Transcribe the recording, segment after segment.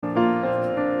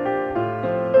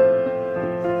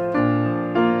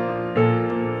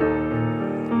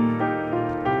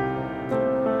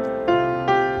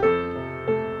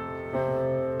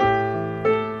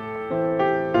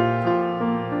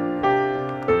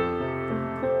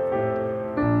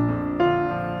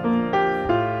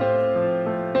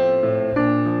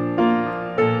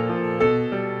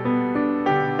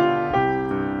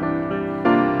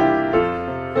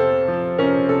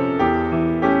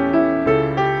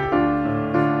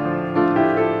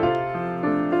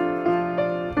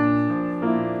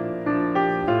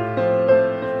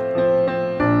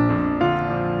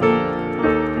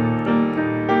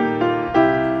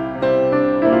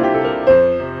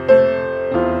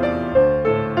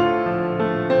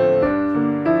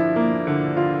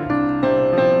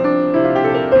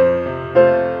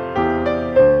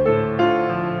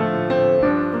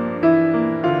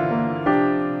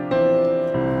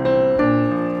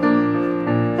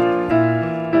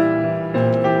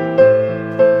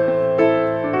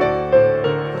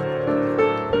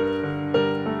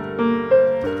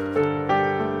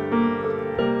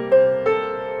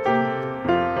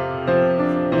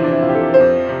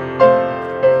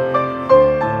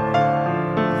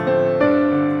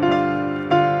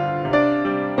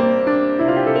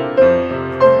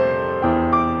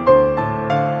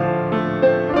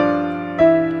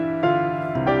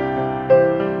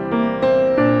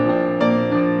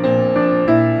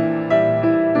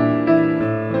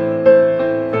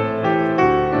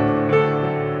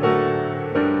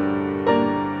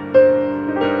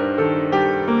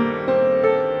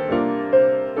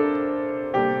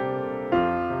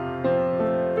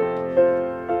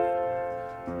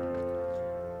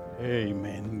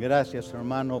gracias,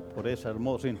 hermano, por ese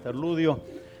hermoso interludio.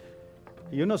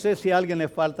 Yo no sé si a alguien le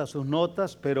falta sus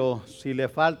notas, pero si le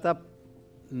falta,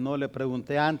 no le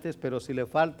pregunté antes, pero si le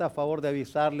falta, a favor de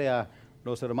avisarle a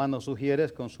los hermanos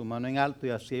sugieres con su mano en alto y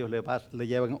así ellos le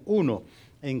llevan uno.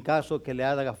 En caso que le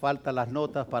haga falta las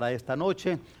notas para esta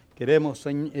noche, queremos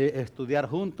estudiar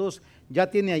juntos. Ya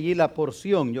tiene allí la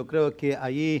porción, yo creo que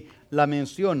allí la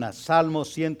menciona, Salmo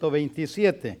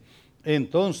 127.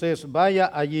 Entonces vaya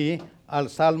allí al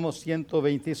Salmo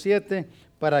 127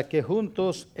 para que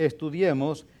juntos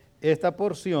estudiemos esta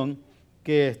porción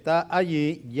que está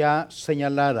allí ya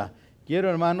señalada. Quiero,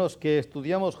 hermanos, que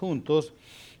estudiemos juntos.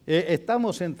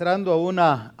 Estamos entrando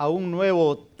a un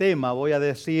nuevo tema, voy a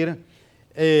decir,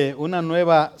 una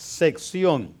nueva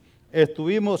sección.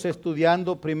 Estuvimos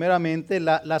estudiando primeramente,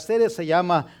 la serie se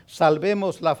llama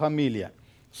Salvemos la Familia.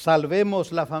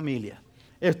 Salvemos la Familia.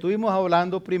 Estuvimos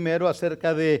hablando primero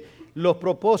acerca de los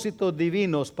propósitos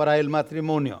divinos para el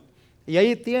matrimonio. Y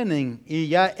ahí tienen, y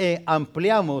ya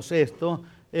ampliamos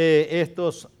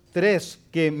estos tres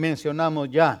que mencionamos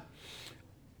ya.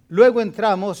 Luego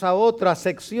entramos a otra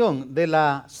sección de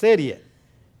la serie,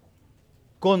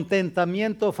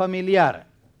 contentamiento familiar,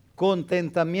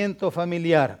 contentamiento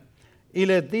familiar. Y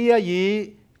les di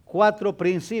allí 4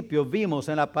 principios, vimos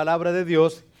en la palabra de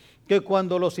Dios, que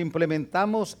cuando los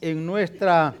implementamos en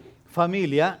nuestra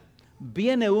familia,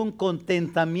 viene un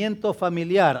contentamiento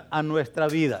familiar a nuestra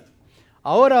vida.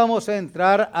 Ahora vamos a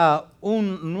entrar a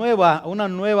una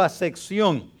nueva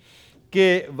sección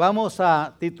que vamos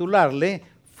a titularle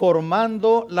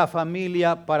Formando la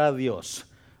familia para Dios.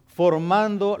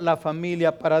 Formando la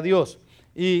familia para Dios.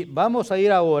 Y vamos a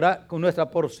ir ahora, con nuestra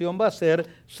porción va a ser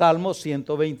Salmo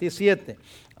 127.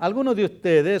 Algunos de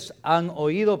ustedes han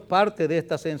oído parte de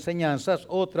estas enseñanzas,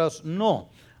 otras no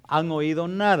han oído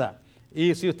nada.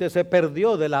 Y si usted se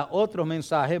perdió de los otros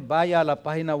mensajes, vaya a la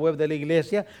página web de la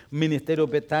iglesia,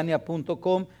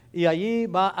 ministeriobetania.com, y allí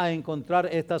va a encontrar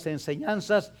estas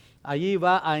enseñanzas. Allí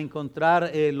va a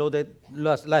encontrar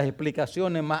las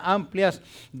explicaciones más amplias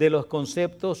de los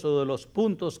conceptos o de los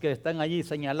puntos que están allí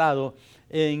señalados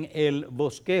en el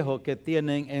bosquejo que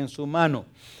tienen en su mano.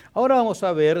 Ahora vamos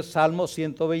a ver Salmo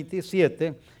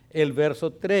 127, el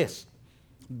verso 3.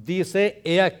 Dice,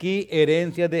 he aquí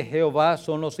herencia de Jehová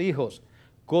son los hijos,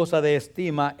 cosa de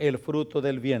estima el fruto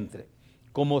del vientre.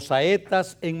 Como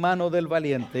saetas en mano del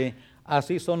valiente,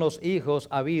 así son los hijos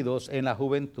habidos en la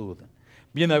juventud.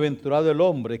 Bienaventurado el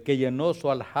hombre que llenó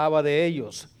su aljaba de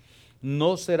ellos.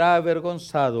 No será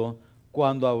avergonzado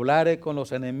cuando hablare con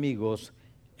los enemigos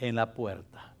en la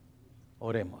puerta.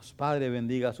 Oremos. Padre,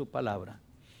 bendiga su palabra.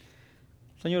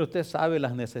 Señor, usted sabe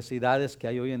las necesidades que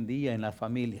hay hoy en día en las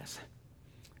familias.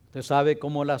 Usted sabe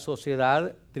cómo la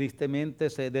sociedad tristemente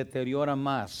se deteriora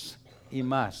más y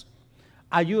más.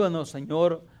 Ayúdanos,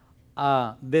 Señor,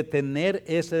 a detener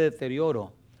ese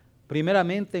deterioro,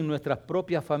 primeramente en nuestras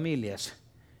propias familias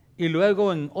y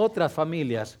luego en otras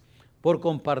familias, por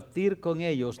compartir con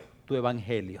ellos tu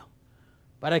evangelio,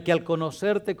 para que al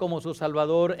conocerte como su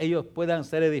Salvador, ellos puedan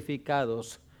ser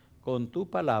edificados con tu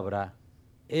palabra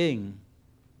en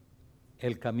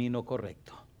el camino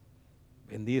correcto.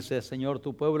 Bendice, Señor,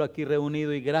 tu pueblo aquí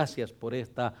reunido y gracias por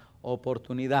esta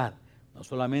oportunidad, no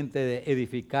solamente de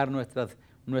edificar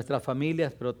nuestras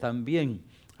familias, pero también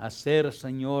hacer,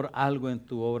 Señor, algo en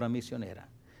tu obra misionera.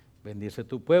 Bendice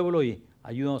tu pueblo y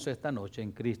ayúdanos esta noche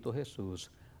en Cristo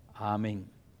Jesús. Amén.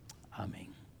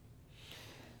 Amén.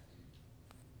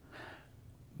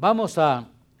 Vamos a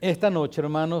esta noche,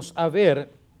 hermanos, a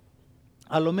ver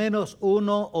a lo menos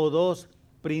 1 o 2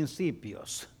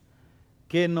 principios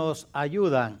que nos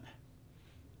ayudan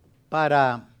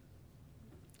para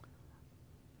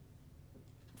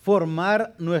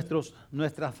formar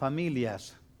nuestras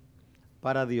familias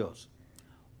para Dios.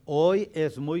 Hoy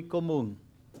es muy común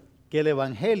que el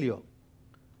evangelio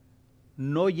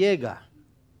no llega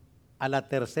a la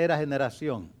tercera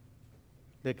generación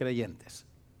de creyentes.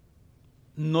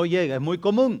 No llega, es muy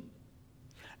común.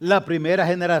 La primera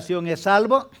generación es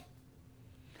salvo,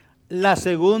 la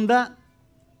segunda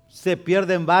se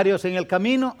pierden varios en el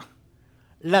camino,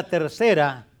 la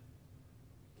tercera,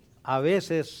 a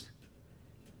veces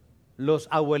los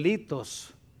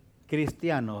abuelitos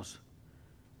cristianos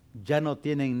ya no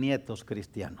tienen nietos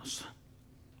cristianos.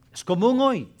 Es común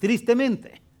hoy,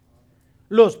 tristemente.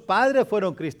 Los padres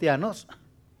fueron cristianos,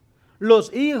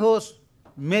 los hijos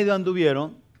medio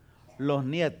anduvieron, los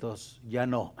nietos ya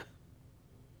no.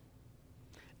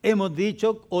 Hemos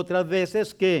dicho otras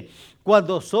veces que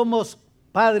cuando somos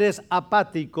padres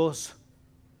apáticos,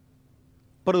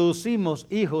 producimos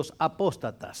hijos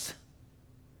apóstatas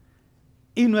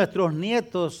y nuestros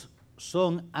nietos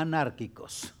son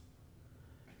anárquicos.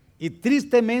 Y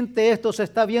tristemente esto se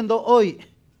está viendo hoy.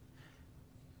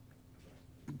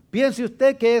 Piense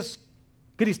usted que es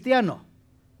cristiano,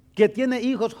 que tiene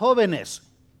hijos jóvenes.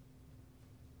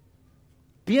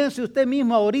 Piense usted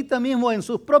mismo ahorita mismo en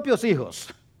sus propios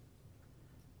hijos.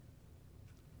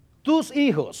 Tus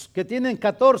hijos que tienen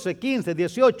 14, 15,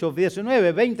 18,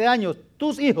 19, 20 años,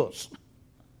 tus hijos.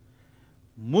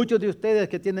 Muchos de ustedes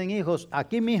que tienen hijos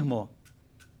aquí mismo,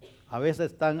 a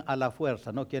veces están a la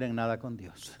fuerza, no quieren nada con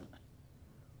Dios.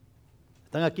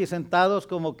 Están aquí sentados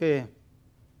como que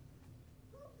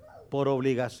por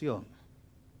obligación.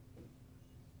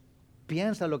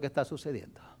 Piensa lo que está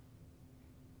sucediendo.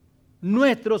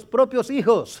 Nuestros propios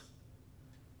hijos.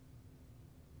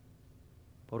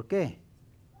 ¿Por qué?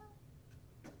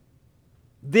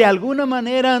 De alguna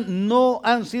manera no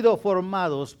han sido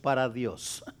formados para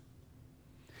Dios.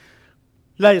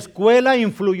 La escuela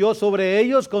influyó sobre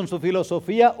ellos con su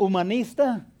filosofía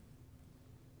humanista.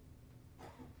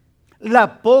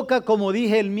 La poca, como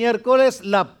dije el miércoles,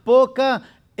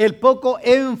 el poco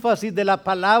énfasis de la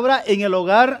palabra en el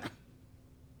hogar.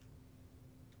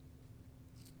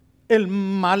 El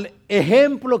mal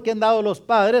ejemplo que han dado los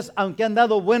padres, aunque han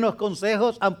dado buenos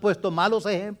consejos, han puesto malos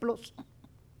ejemplos.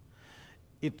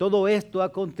 Y todo esto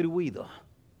ha contribuido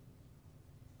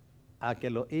a que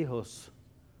los hijos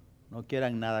no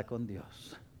quieran nada con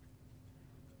Dios.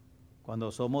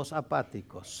 Cuando somos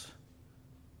apáticos,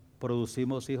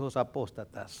 producimos hijos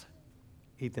apóstatas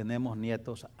y tenemos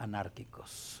nietos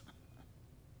anárquicos.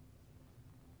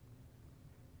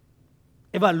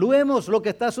 Evaluemos lo que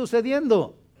está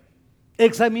sucediendo.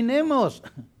 Examinemos.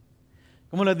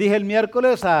 Como les dije el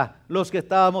miércoles a los que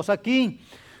estábamos aquí,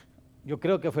 yo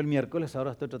creo que fue el miércoles,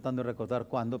 ahora estoy tratando de recordar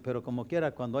cuándo, pero como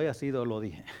quiera, cuando haya sido lo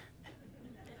dije.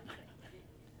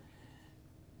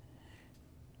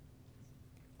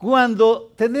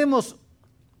 Cuando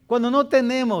no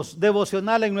tenemos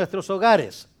devocional en nuestros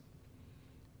hogares,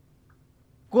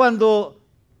 cuando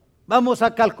vamos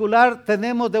a calcular,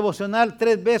 tenemos devocional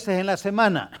 3 veces en la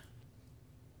semana.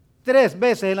 3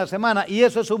 veces en la semana, y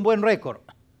eso es un buen récord.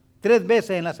 3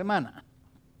 veces en la semana.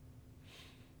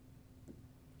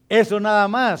 Eso nada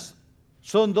más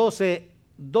son 12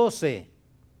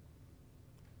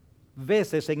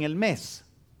 veces en el mes.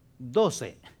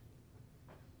 12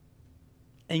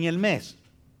 en el mes.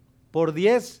 Por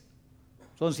 10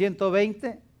 son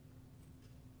 120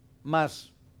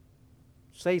 más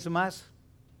 6 más.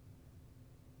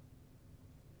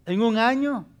 En un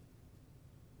año,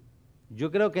 yo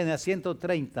creo que en el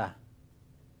 130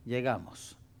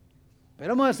 llegamos.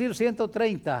 Pero vamos a decir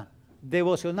 130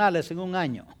 devocionales en un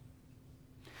año.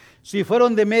 Si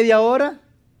fueron de media hora,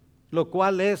 lo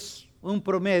cual es un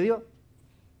promedio,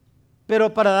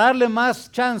 pero para darle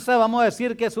más chance vamos a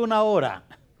decir que es 1 hora,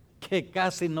 que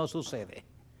casi no sucede.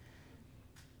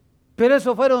 Pero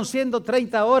eso fueron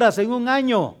 130 horas en un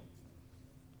año.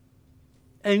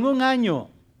 En un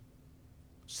año,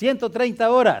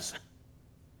 130 horas.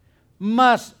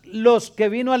 Más los que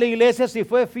vino a la iglesia, si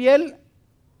fue fiel,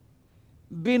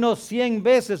 vino 100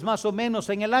 veces más o menos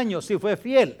en el año, si fue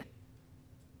fiel.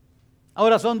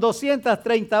 Ahora son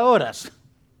 230 horas.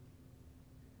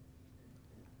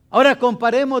 Ahora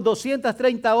comparemos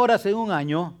 230 horas en un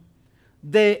año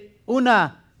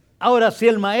ahora si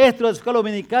el maestro de escuela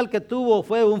dominical que tuvo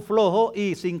fue un flojo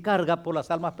y sin carga por las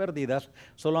almas perdidas,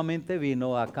 solamente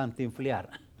vino a cantinflear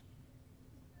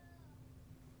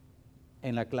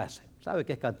en la clase. ¿Sabe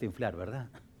qué es cantinflear, verdad?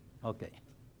 Ok.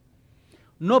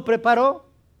 No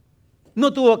preparó,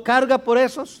 no tuvo carga por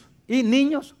esos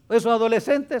niños, esos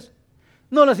adolescentes.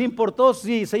 No les importó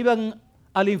si se iban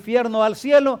al infierno o al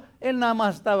cielo. Él nada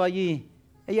más estaba allí,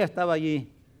 ella estaba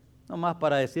allí, nomás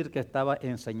para decir que estaba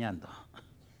enseñando,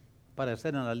 para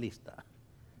estar en la lista.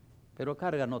 Pero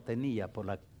carga no tenía por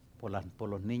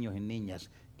los niños y niñas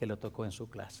que le tocó en su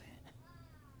clase,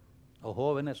 o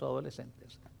jóvenes o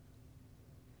adolescentes.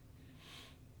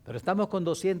 Pero estamos con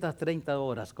 230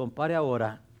 horas. Compare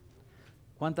ahora,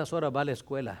 ¿cuántas horas va a la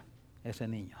escuela ese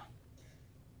niño?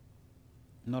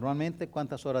 Normalmente,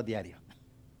 ¿cuántas horas diarias?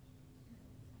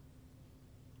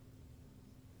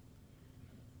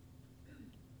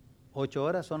 8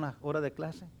 horas son las horas de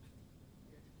clase.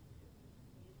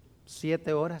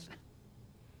 7 horas.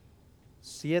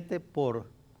 7 por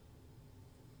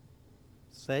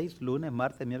 6, lunes,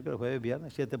 martes, miércoles, jueves,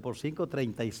 viernes. 7 por 5,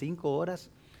 35 horas.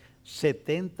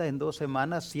 70 en 2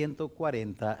 semanas,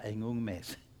 140 en un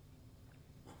mes.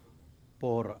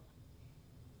 Por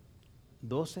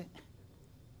 12.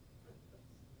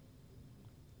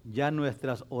 Ya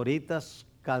nuestras horitas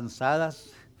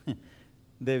cansadas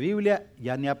de Biblia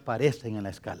ya ni aparecen en la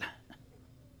escala.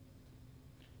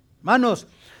 Hermanos,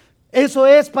 Eso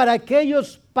es para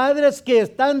aquellos padres que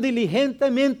están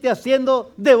diligentemente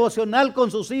haciendo devocional con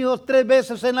sus hijos 3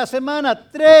 veces en la semana.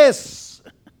 3.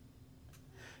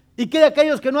 ¿Y qué de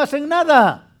aquellos que no hacen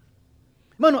nada?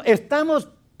 Bueno, estamos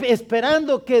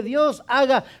esperando que Dios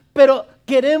haga, pero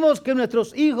queremos que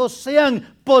nuestros hijos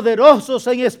sean poderosos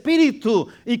en espíritu.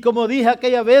 Y como dije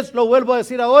aquella vez, lo vuelvo a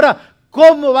decir ahora,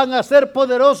 ¿cómo van a ser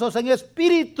poderosos en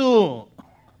espíritu?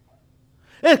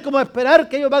 Es como esperar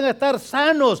que ellos van a estar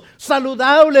sanos,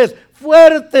 saludables,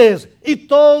 fuertes. Y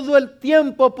todo el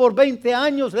tiempo por 20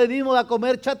 años le dimos a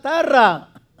comer chatarra.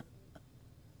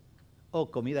 O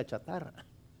comida chatarra.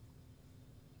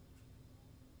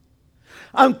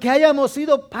 Aunque hayamos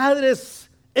sido padres,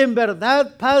 en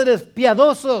verdad, padres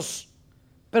piadosos,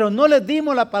 pero no les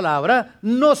dimos la palabra,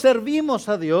 no servimos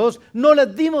a Dios, no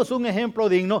les dimos un ejemplo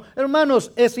digno.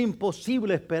 Hermanos, es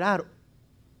imposible esperar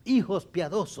hijos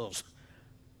piadosos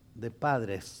de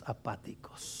padres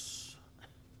apáticos.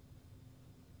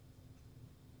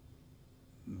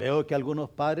 Veo que algunos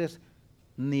padres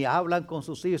ni hablan con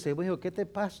sus hijos. Y digo, ¿qué te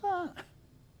pasa?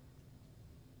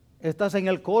 Estás en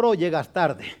el coro, llegas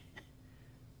tarde.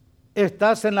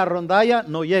 Estás en la rondalla,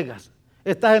 no llegas.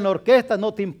 Estás en la orquesta,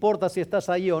 no te importa si estás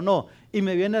ahí o no. Y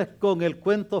me vienes con el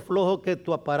cuento flojo que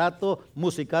tu aparato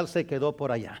musical se quedó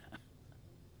por allá.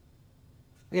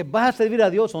 ¿Vas a servir a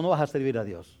Dios o no vas a servir a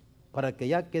Dios? Para que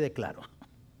ya quede claro.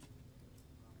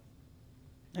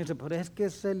 Dice, pero es que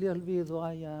se le olvidó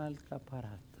allá el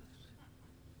aparato.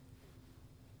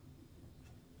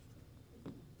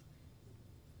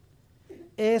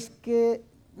 Es que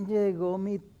llegó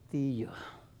mi tío.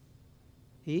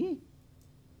 ¿Y?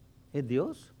 ¿Es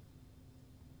Dios?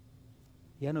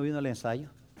 Ya no vino al ensayo.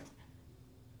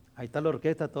 Ahí está la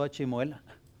orquesta toda chimuela.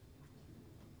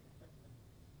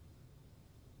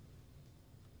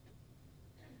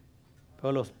 Pero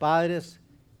a los padres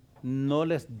no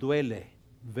les duele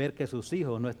ver que sus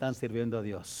hijos no están sirviendo a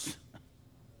Dios.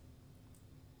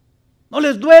 No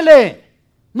les duele,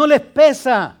 no les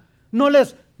pesa, no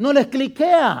les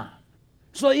cliquea.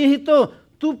 Soy hijito,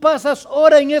 tú pasas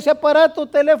horas en ese aparato,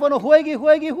 teléfono, juegue,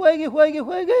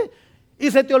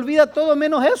 y se te olvida todo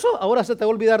menos eso. Ahora se te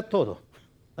va a olvidar todo.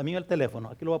 También el teléfono,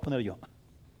 aquí lo voy a poner yo.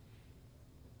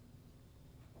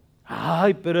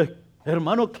 Ay, pero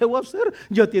hermano, ¿qué voy a hacer?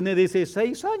 Ya tiene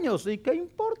 16 años y ¿qué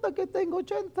importa que tengo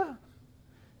 80?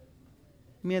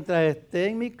 Mientras esté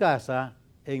en mi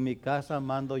casa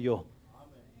mando yo.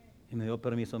 Y me dio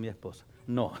permiso mi esposa.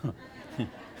 No.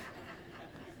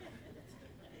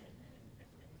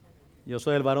 Yo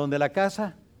soy el varón de la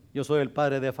casa, yo soy el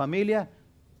padre de familia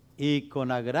y con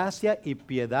la gracia y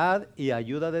piedad y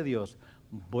ayuda de Dios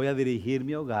voy a dirigir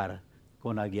mi hogar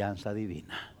con la guianza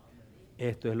divina.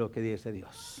 Esto es lo que dice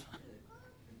Dios.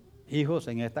 Hijos,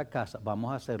 en esta casa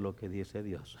vamos a hacer lo que dice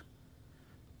Dios.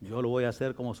 Yo lo voy a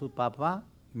hacer como su papá,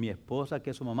 mi esposa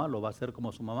que es su mamá lo va a hacer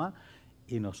como su mamá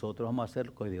y nosotros vamos a hacer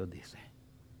lo que Dios dice.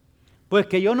 Pues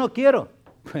que yo no quiero,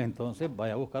 pues entonces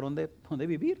vaya a buscar dónde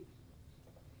vivir.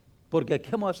 Porque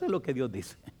aquí vamos a hacer lo que Dios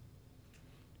dice.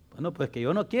 Bueno, pues que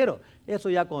yo no quiero. Eso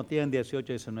ya cuando tienen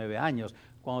 18, 19 años.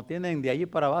 Cuando tienen de allí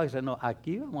para abajo, dicen, no,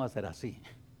 aquí vamos a hacer así.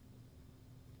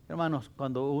 Hermanos,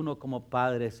 cuando uno como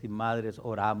padres y madres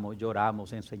oramos,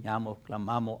 lloramos, enseñamos,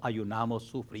 clamamos, ayunamos,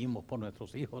 sufrimos por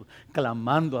nuestros hijos,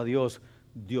 clamando a Dios,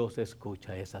 Dios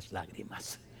escucha esas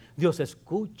lágrimas. Dios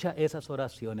escucha esas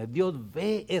oraciones, Dios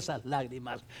ve esas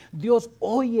lágrimas, Dios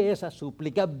oye esa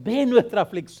súplica, ve nuestra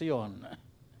aflicción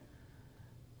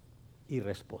y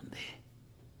responde.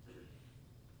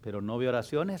 Pero no ve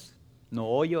oraciones, no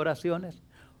oye oraciones,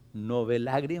 no ve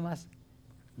lágrimas,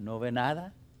 no ve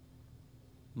nada,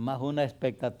 más una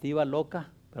expectativa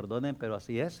loca, perdonen, pero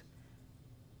así es,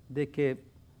 de que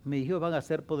mis hijos van a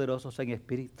ser poderosos en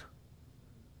espíritu.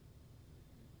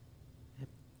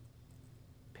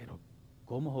 Pero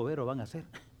 ¿cómo, Jovero, van a ser?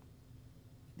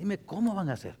 Dime, ¿cómo van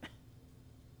a ser?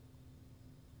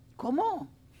 ¿Cómo?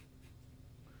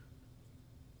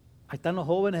 Ahí están los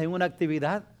jóvenes en una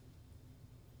actividad.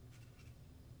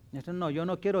 Y dicen, no, yo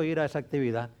no quiero ir a esa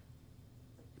actividad.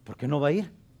 ¿Por qué no va a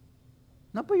ir?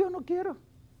 No, pues yo no quiero.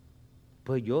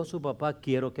 Pues yo, su papá,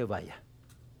 quiero que vaya.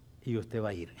 Y usted va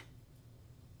a ir.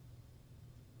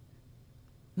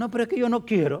 No, pero es que yo no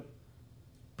quiero.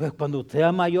 Pues cuando usted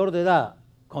es mayor de edad,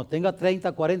 cuando tenga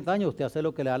 30, 40 años, usted hace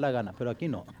lo que le da la gana. Pero aquí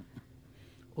no.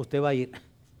 Usted va a ir.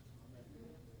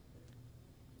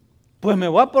 Pues me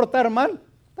voy a portar mal.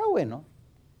 Está bueno.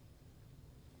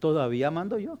 Todavía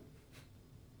mando yo.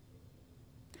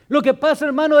 Lo que pasa,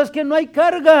 hermano, es que no hay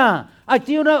carga.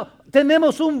 Aquí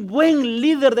Tenemos un buen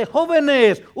líder de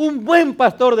jóvenes, un buen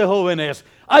pastor de jóvenes.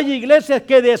 Hay iglesias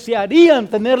que desearían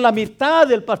tener la mitad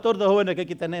del pastor de jóvenes que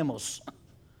aquí tenemos.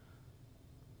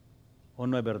 ¿O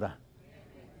no es verdad?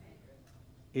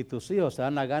 Y tus hijos se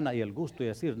dan la gana y el gusto de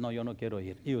decir, no, yo no quiero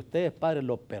ir. Y ustedes, padres,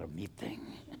 lo permiten.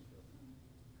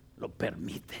 Lo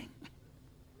permiten.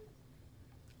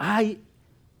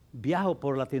 Viajo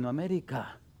por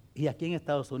Latinoamérica y aquí en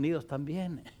Estados Unidos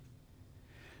también.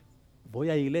 Voy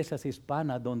a iglesias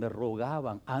hispanas donde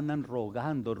andan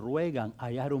rogando, ruegan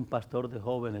hallar un pastor de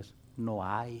jóvenes. No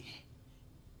hay.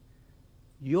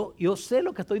 Yo sé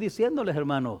lo que estoy diciéndoles,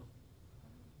 hermanos.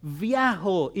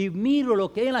 Viajo y miro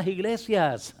lo que hay en las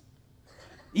iglesias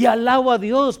y alabo a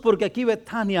Dios porque aquí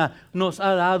Betania nos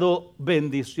ha dado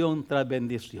bendición tras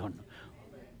bendición.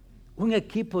 Un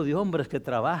equipo de hombres que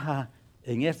trabaja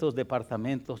en estos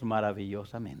departamentos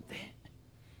maravillosamente.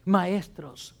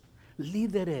 Maestros,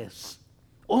 líderes,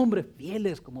 hombres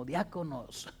fieles como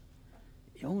diáconos.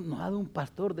 Y nos ha dado un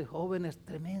pastor de jóvenes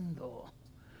tremendo.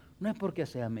 No es porque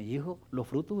sea mi hijo, los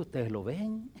frutos ustedes lo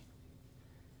ven.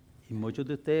 Y muchos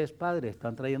de ustedes, padres,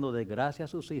 están trayendo desgracia a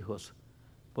sus hijos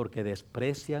porque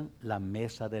desprecian la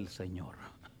mesa del Señor.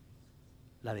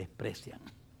 La desprecian.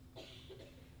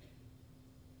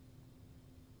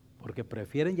 Porque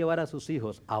prefieren llevar a sus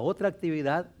hijos a otra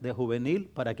actividad de juvenil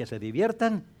para que se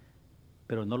diviertan,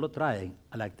 pero no lo traen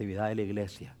a la actividad de la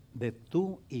iglesia, de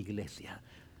tu iglesia.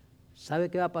 ¿Sabe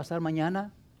qué va a pasar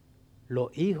mañana?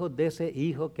 Los hijos de ese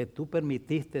hijo que tú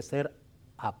permitiste ser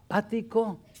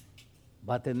apático,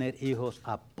 va a tener hijos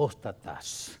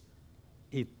apóstatas.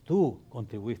 Y tú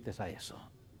contribuiste a eso.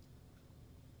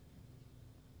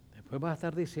 Después vas a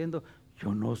estar diciendo,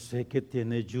 yo no sé qué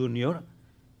tiene Junior.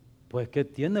 Pues ¿qué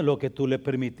tiene? Lo que tú le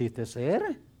permitiste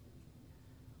ser.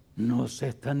 No sé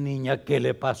esta niña qué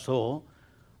le pasó.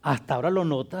 Hasta ahora lo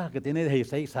notas que tiene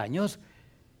 16 años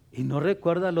y no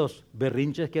recuerda los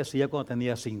berrinches que hacía cuando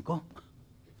tenía 5.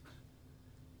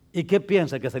 ¿Y qué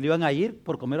piensa? ¿Que se le iban a ir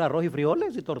por comer arroz y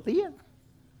frijoles y tortilla?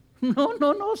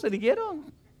 No, se dijeron.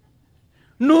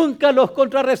 Nunca los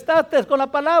contrarrestaste con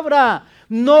la palabra.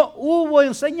 No hubo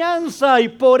enseñanza y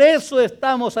por eso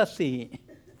estamos así.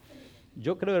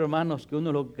 Yo creo, hermanos, que uno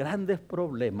de los grandes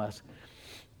problemas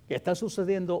que está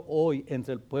sucediendo hoy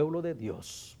entre el pueblo de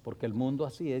Dios, porque el mundo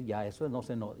así es, ya eso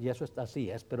y eso está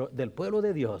así es, pero del pueblo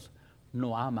de Dios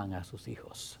no aman a sus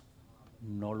hijos,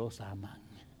 no los aman.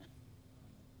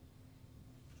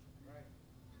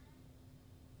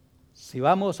 Si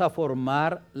vamos a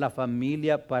formar la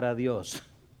familia para Dios,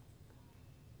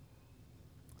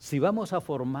 si vamos a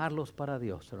formarlos para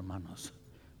Dios, hermanos,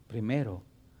 primero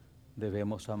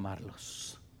debemos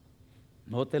amarlos.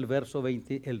 Note el verso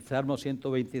 20, el Salmo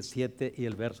 127 y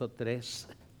el verso 3.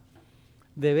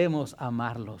 Debemos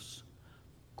amarlos.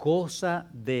 Cosa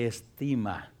de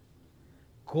estima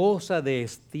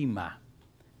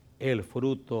el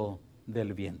fruto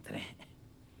del vientre.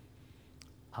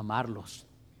 Amarlos.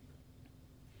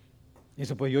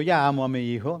 Dice, pues yo ya amo a mi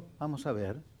hijo. Vamos a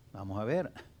ver.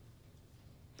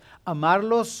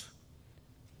 Amarlos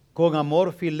con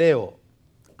amor fileo,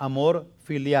 amor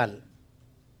filial.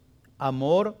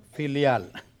 Amor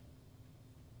filial.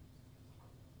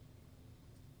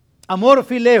 Amor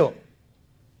fileo.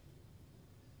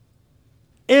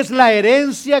 Es la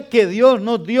herencia que Dios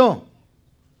nos dio.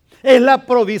 Es la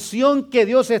provisión que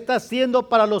Dios está haciendo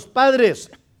para los padres.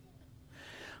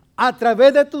 A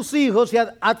través de tus hijos y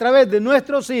a través de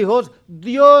nuestros hijos,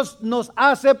 Dios nos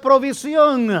hace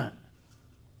provisión.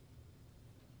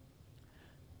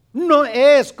 No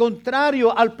es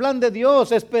contrario al plan de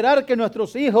Dios esperar que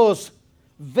nuestros hijos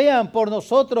vean por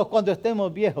nosotros cuando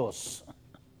estemos viejos.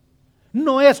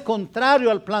 No es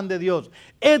contrario al plan de Dios,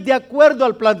 es de acuerdo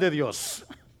al plan de Dios.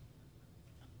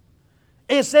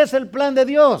 Ese es el plan de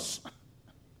Dios.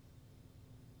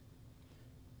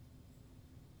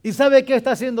 ¿Y sabe qué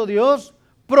está haciendo Dios?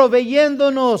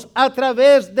 Proveyéndonos a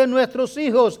través de nuestros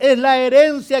hijos. Es la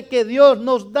herencia que Dios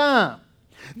nos da.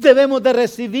 Debemos de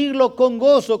recibirlo con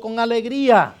gozo, con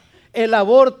alegría. El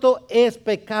aborto es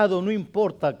pecado, no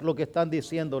importa lo que están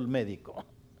diciendo el médico.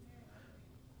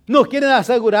 Nos quieren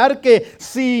asegurar que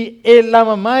si la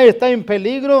mamá está en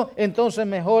peligro, entonces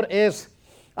mejor es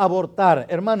abortar.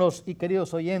 Hermanos y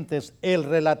queridos oyentes, el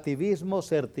relativismo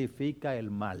certifica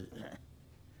el mal.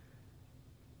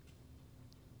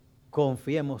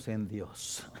 Confiemos en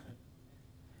Dios.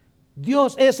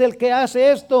 Dios es el que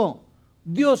hace esto.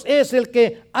 Dios es el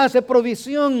que hace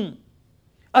provisión.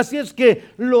 Así es que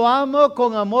lo amo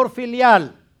con amor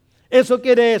filial. Eso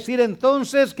quiere decir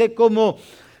entonces que como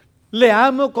le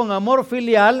amo con amor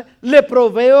filial, le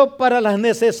proveo para las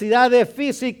necesidades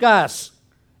físicas.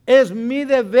 Es mi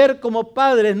deber como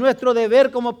padre, es nuestro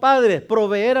deber como padres,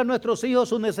 proveer a nuestros hijos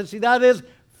sus necesidades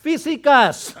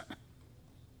físicas.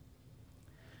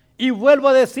 Y vuelvo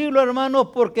a decirlo, hermanos,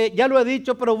 porque ya lo he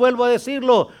dicho, pero vuelvo a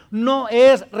decirlo, no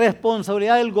es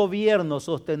responsabilidad del gobierno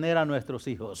sostener a nuestros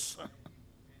hijos.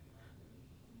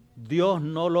 Dios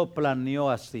no lo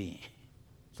planeó así.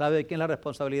 ¿Sabe de quién es la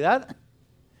responsabilidad?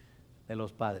 De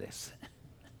los padres.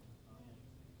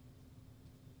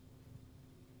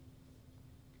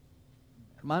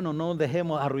 Hermano, no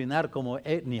dejemos arruinar como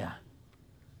etnia,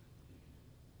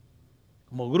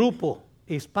 como grupo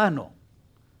hispano.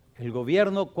 El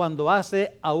gobierno, cuando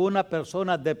hace a una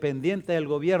persona dependiente del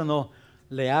gobierno,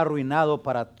 le ha arruinado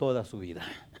para toda su vida.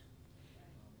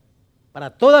 Para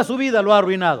toda su vida lo ha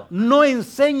arruinado. No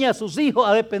enseña a sus hijos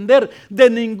a depender de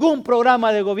ningún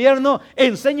programa de gobierno.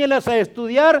 Enséñeles a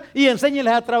estudiar y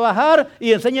enséñeles a trabajar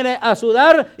y enséñeles a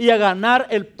sudar y a ganar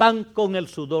el pan con el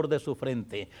sudor de su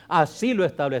frente. Así lo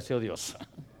estableció Dios.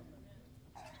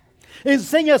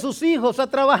 Enseña a sus hijos a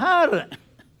trabajar.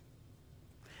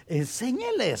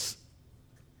 Enséñeles.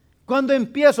 ¿Cuándo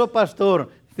empiezo, pastor?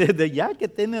 Desde ya que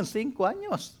tienen 5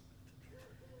 años.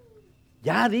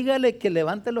 Ya dígale que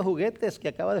levante los juguetes que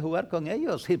acaba de jugar con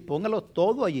ellos y póngalo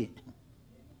todo allí.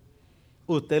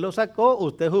 Usted los sacó,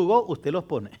 usted jugó, usted los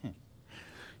pone.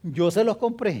 Yo se los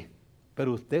compré,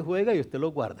 pero usted juega y usted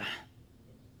los guarda.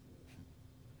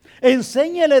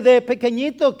 Enséñele de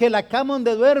pequeñito que la cama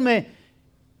donde duerme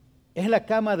es la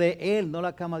cama de él, no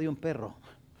la cama de un perro.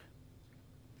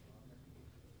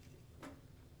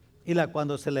 Y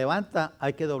cuando se levanta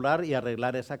hay que doblar y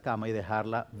arreglar esa cama y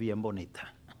dejarla bien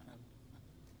bonita.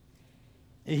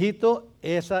 Hijito,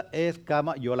 esa es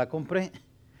cama, yo la compré.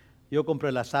 Yo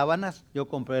compré las sábanas, yo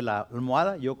compré la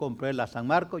almohada, yo compré la San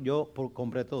Marcos, yo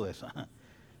compré todo eso.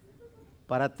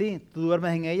 Para ti, tú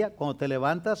duermes en ella, cuando te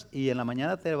levantas y en la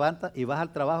mañana te levantas y vas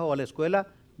al trabajo o a la escuela,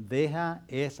 deja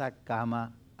esa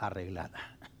cama arreglada.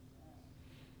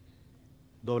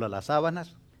 Dobla las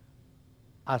sábanas,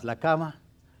 haz la cama,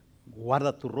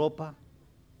 guarda tu ropa,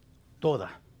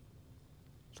 toda.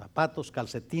 Zapatos,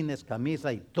 calcetines,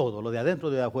 camisa y todo, lo de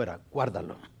adentro y de afuera,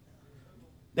 guárdalo.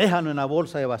 Déjalo en la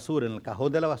bolsa de basura, en el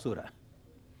cajón de la basura.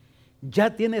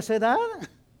 Ya tienes edad,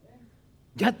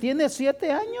 ya tienes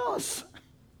 7 años.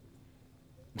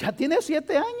 Ya tienes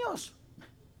 7 años.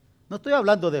 No estoy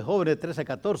hablando de jóvenes de 13,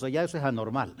 14, ya eso es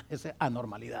anormal, esa es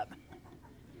anormalidad.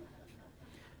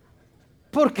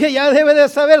 Porque ya debe de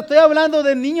saber, estoy hablando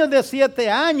de niños de 7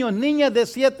 años, niñas de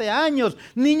 7 años,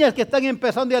 niñas que están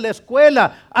empezando a ir a la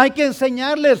escuela. Hay que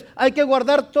enseñarles, hay que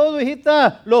guardar todo,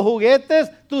 hijita, los juguetes,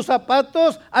 tus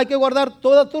zapatos, hay que guardar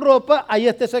toda tu ropa. Ahí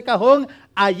está ese cajón,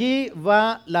 allí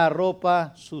va la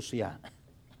ropa sucia.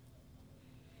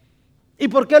 ¿Y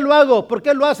por qué lo hago? ¿Por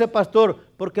qué lo hace, pastor?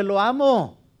 Porque lo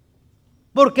amo.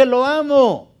 Porque lo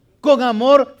amo con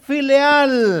amor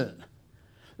filial.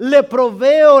 Le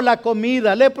proveo la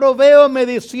comida, le proveo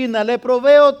medicina, le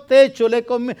proveo techo,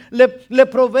 le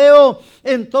proveo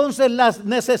entonces las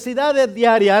necesidades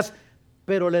diarias,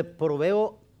 pero le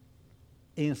proveo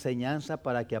enseñanza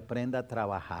para que aprenda a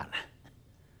trabajar,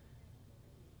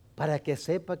 para que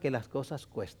sepa que las cosas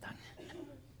cuestan,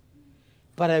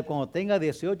 para que cuando tenga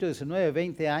 18, 19,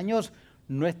 20 años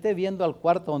no esté viendo al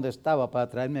cuarto donde estaba para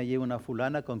traerme allí una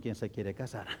fulana con quien se quiere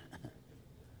casar.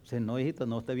 Si no, hijito,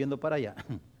 no esté viendo para allá.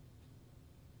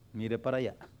 Mire para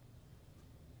allá.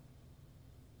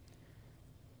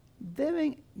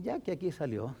 Deben, ya que aquí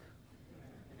salió,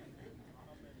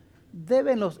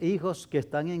 deben los hijos que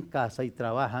están en casa y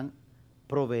trabajan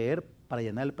proveer para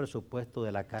llenar el presupuesto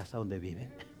de la casa donde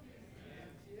viven.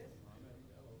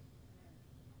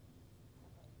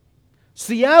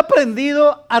 Si ha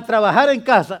aprendido a trabajar en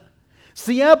casa,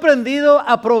 si ha aprendido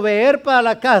a proveer para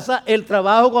la casa el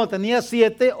trabajo cuando tenía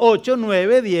 7, 8,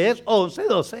 9, 10, 11,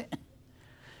 12.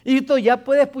 Y tú ya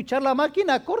puedes puchar la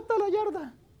máquina, corta la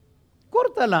yarda,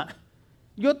 córtala.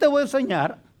 Yo te voy a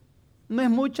enseñar. No es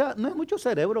mucho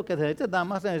cerebro que se necesita, nada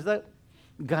más se necesita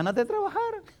ganas de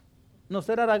trabajar, no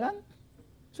ser haragán.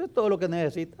 Eso es todo lo que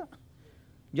necesita.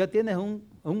 Ya tienes un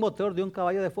motor de un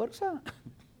caballo de fuerza.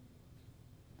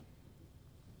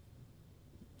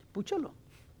 Púchalo.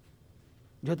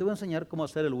 Yo te voy a enseñar cómo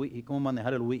hacer el Wii y cómo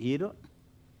manejar el Wii. Yo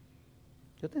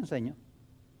te enseño.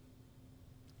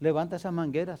 Levanta esas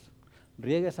mangueras,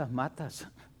 riega esas matas.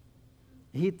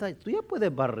 Hijita, tú ya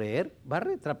puedes barre,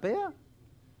 trapea,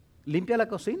 limpia la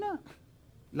cocina,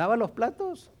 lava los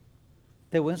platos.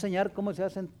 Te voy a enseñar cómo se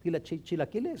hacen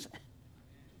chilaquiles.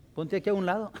 Ponte aquí a un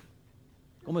lado.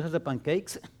 Cómo se hacen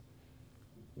pancakes,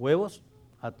 huevos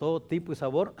a todo tipo y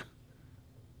sabor.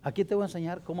 Aquí te voy a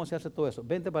enseñar cómo se hace todo eso.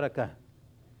 Vente para acá.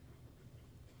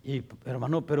 Y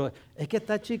hermano, pero es que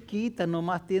está chiquita,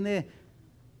 nomás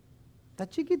está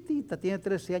chiquitita, tiene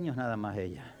 13 años nada más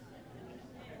ella.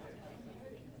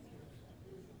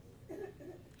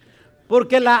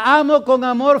 Porque la amo con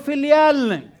amor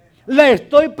filial. La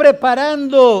estoy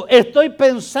preparando, estoy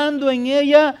pensando en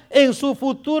ella, en su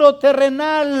futuro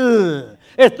terrenal.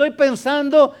 Estoy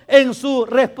pensando en su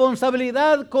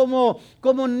responsabilidad como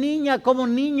niña, como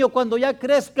niño cuando ya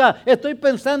crezca. Estoy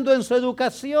pensando en su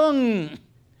educación.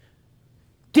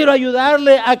 Quiero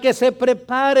ayudarle a que se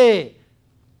prepare.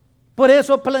 Por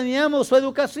eso planeamos su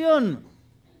educación.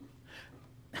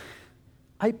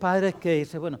 Hay padres que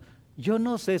dicen, bueno, yo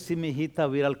no sé si mi hijita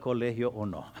va a ir al colegio o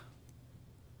no.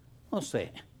 No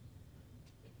sé.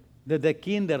 Desde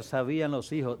kinder sabían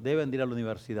los hijos, deben de ir a la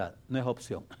universidad. No es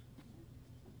opción.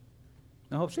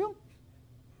 No es opción.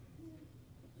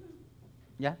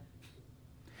 ¿Ya?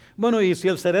 Bueno, y si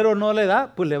el cerebro no le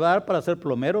da, pues le va a dar para ser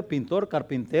plomero, pintor,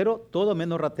 carpintero, todo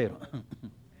menos ratero.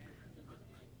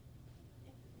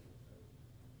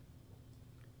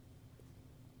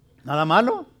 Nada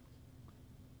malo.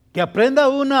 Que aprenda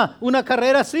una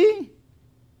carrera así.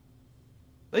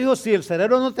 Dijo, si el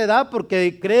cerebro no te da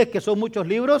porque crees que son muchos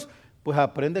libros, pues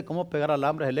aprende cómo pegar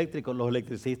alambres eléctricos. Los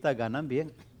electricistas ganan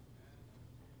bien.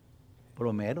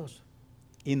 Plomeros.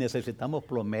 Y necesitamos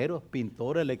plomeros,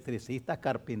 pintores, electricistas,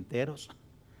 carpinteros.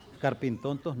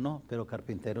 Carpintontos no, pero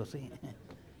carpinteros sí.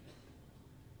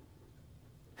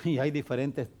 Y hay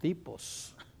diferentes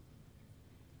tipos.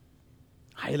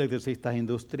 Hay electricistas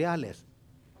industriales.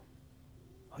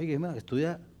 Oye,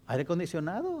 estudia aire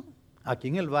acondicionado. Aquí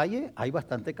en el valle hay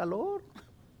bastante calor.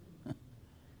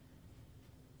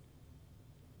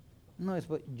 No,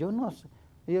 yo no sé.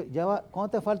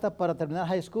 ¿Cuánto te falta para terminar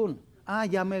high school? Ah,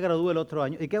 ya me gradué el otro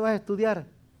año. ¿Y qué vas a estudiar?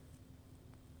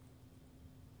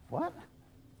 What?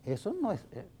 Eso no es.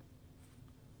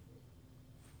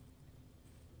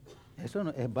 Eso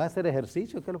no, ¿va a hacer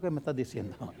ejercicio? ¿Qué es lo que me estás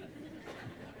diciendo?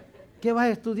 ¿Qué vas a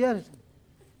estudiar?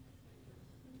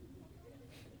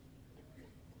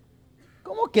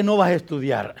 ¿Cómo que no vas a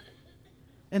estudiar?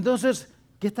 Entonces,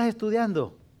 ¿qué estás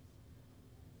estudiando?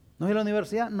 ¿No es la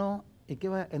universidad? No. ¿Y qué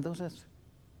vas entonces?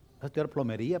 ¿Vas a estudiar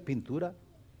plomería, pintura,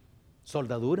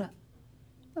 soldadura?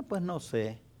 No, pues no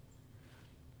sé.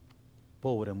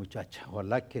 Pobre muchacha,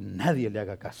 ojalá que nadie le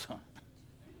haga caso.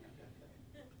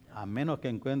 A menos que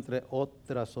encuentre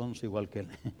otra sonza igual que él.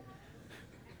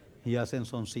 Y hacen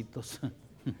soncitos.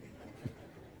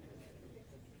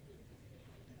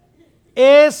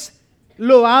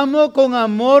 Lo amo con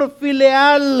amor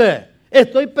filial.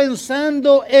 Estoy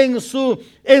pensando en su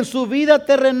vida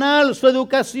terrenal, su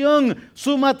educación,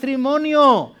 su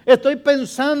matrimonio. Estoy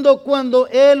pensando cuando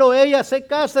él o ella se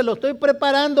case, lo estoy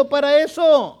preparando para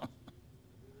eso.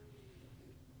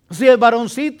 Si el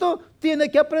varoncito tiene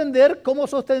que aprender cómo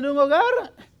sostener un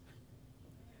hogar.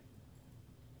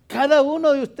 Cada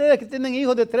uno de ustedes que tienen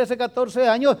hijos de 13, 14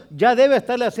 años ya debe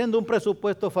estarle haciendo un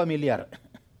presupuesto familiar.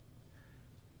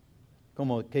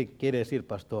 ¿Qué quiere decir,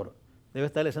 pastor? Debe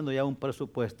estarle haciendo ya un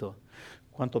presupuesto.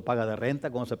 ¿Cuánto paga de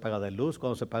renta? ¿Cuánto se paga de luz?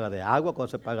 ¿Cuánto se paga de agua?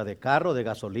 ¿Cuánto se paga de carro, de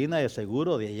gasolina, de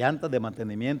seguro, de llantas, de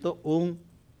mantenimiento?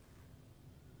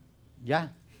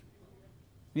 Ya.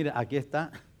 Mira, aquí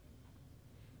está.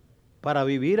 Para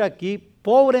vivir aquí,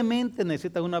 pobremente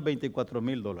necesitas unos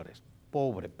 $24,000.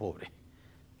 Pobre.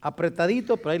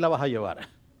 Apretadito, pero ahí la vas a llevar.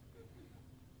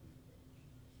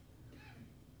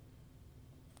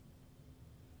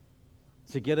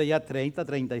 Si quieres ya 30,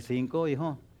 35,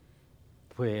 hijo,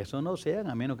 pues eso no sean,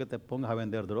 a menos que te pongas a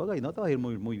vender droga y no te vas a ir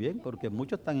muy, muy bien, porque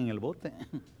muchos están en el bote.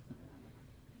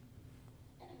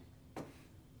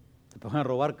 Te pongan a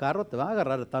robar carros, te van a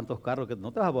agarrar tantos carros que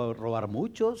no te vas a robar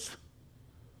muchos.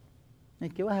 ¿Y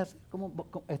qué vas a hacer?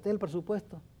 Este es el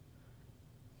presupuesto.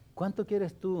 ¿Cuánto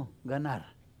quieres tú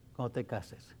ganar cuando te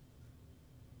cases?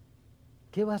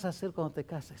 ¿Qué vas a hacer cuando te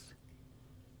cases?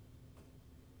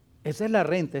 Esa es la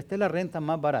renta, esta es la renta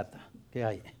más barata que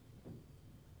hay.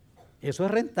 Eso es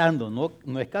rentando,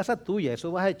 no es casa tuya,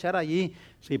 eso vas a echar allí.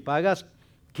 Si pagas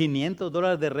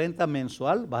 $500 de renta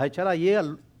mensual, vas a echar allí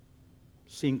 $5,000,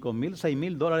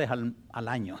 $6,000 al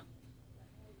año.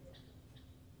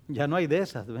 Ya no hay de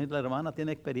esas, la hermana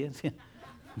tiene experiencia.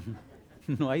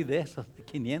 No hay de esos,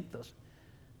 500.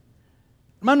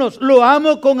 Hermanos, lo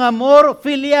amo con amor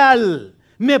filial.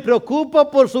 Me preocupo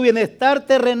por su bienestar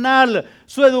terrenal,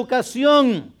 su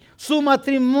educación, su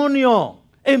matrimonio.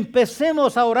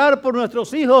 Empecemos a orar por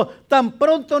nuestros hijos. Tan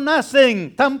pronto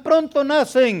nacen.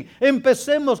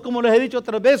 Empecemos, como les he dicho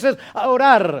otras veces, a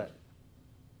orar.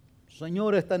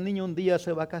 Señor, esta niña un día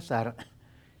se va a casar.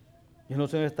 Yo no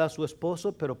sé dónde está su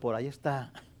esposo, pero por ahí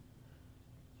está.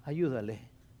 Ayúdale.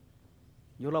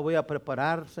 Yo la voy a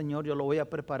preparar, Señor, yo lo voy a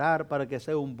preparar para que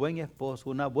sea un buen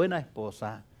esposo, una buena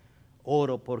esposa.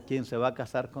 Oro por quien se va a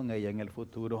casar con ella en el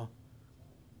futuro.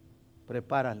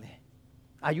 Prepárale.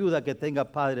 Ayuda a que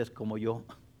tenga padres como yo,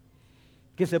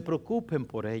 que se preocupen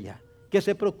por ella, que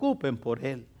se preocupen por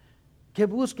él, que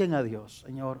busquen a Dios,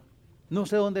 Señor. No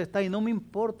sé dónde está y no me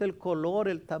importa el color,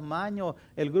 el tamaño,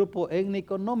 el grupo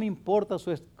étnico, no me importa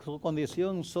su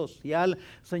condición social.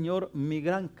 Señor, mi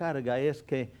gran carga es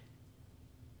que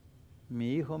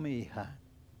mi hijo, mi hija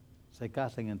se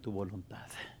casen en tu voluntad.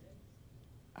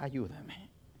 Ayúdame.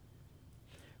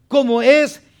 Como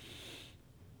es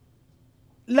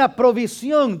la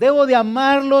provisión, debo de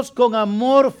amarlos con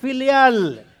amor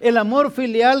filial. El amor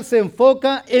filial se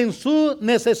enfoca en sus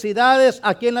necesidades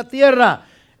aquí en la tierra,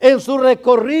 en su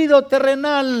recorrido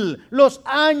terrenal, los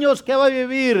años que va a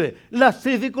vivir, las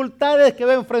dificultades que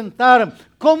va a enfrentar,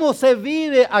 cómo se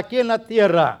vive aquí en la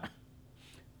tierra.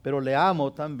 Pero le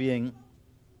amo también.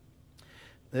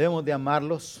 Debemos de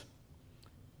amarlos,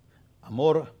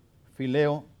 amor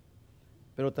fileo,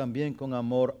 pero también con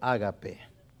amor ágape.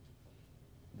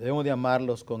 Debemos de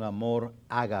amarlos con amor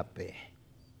ágape.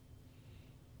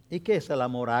 ¿Y qué es el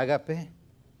amor ágape?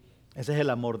 Ese es el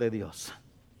amor de Dios.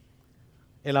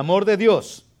 El amor de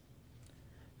Dios.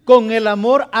 Con el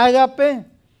amor ágape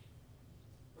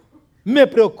me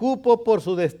preocupo por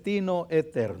su destino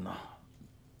eterno.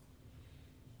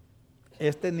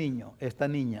 Este niño, esta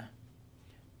niña,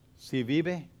 si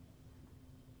vive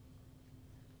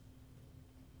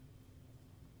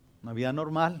una vida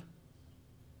normal,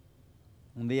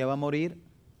 un día va a morir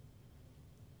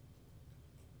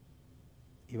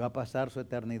y va a pasar su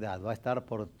eternidad, va a estar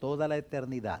por toda la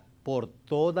eternidad, por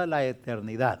toda la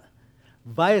eternidad.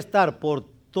 Va a estar por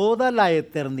toda la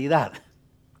eternidad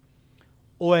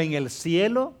o en el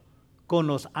cielo con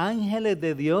los ángeles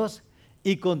de Dios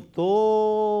y con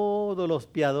todos los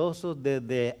piadosos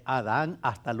desde Adán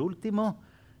hasta el último.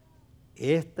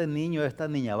 Este niño, esta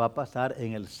niña va a pasar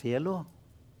en el cielo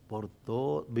por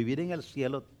todo, vivir en el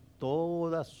cielo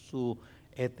toda su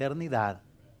eternidad,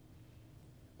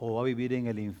 o va a vivir en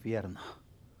el infierno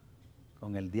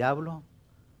con el diablo,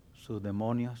 sus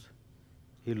demonios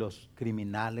y los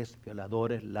criminales,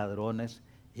 violadores, ladrones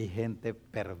y gente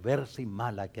perversa y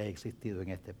mala que ha existido en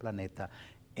este planeta.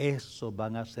 Esos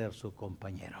van a ser sus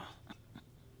compañeros.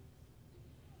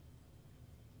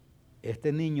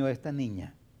 Este niño, esta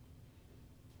niña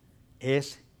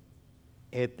es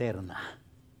eterna.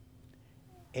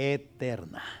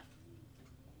 Eterna.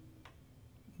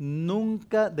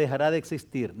 Nunca dejará de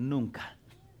existir, nunca.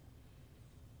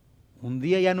 Un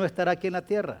día ya no estará aquí en la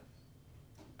tierra,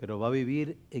 pero va a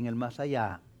vivir en el más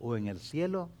allá, o en el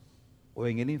cielo, o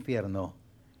en el infierno.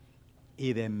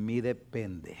 Y de mí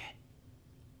depende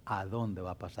a dónde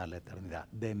va a pasar la eternidad.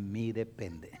 De mí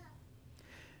depende.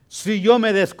 Si yo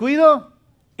me descuido,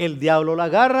 el diablo lo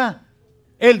agarra.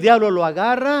 El diablo lo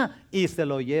agarra y se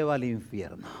lo lleva al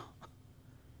infierno.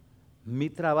 Mi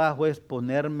trabajo es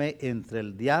ponerme entre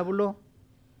el diablo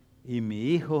y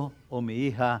mi hijo o mi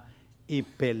hija y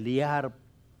pelear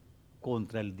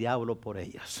contra el diablo por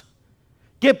ellos.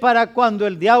 Que para cuando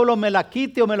el diablo me la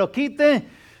quite o me lo quite,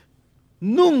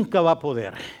 nunca va a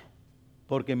poder.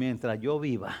 Porque mientras yo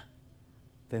viva,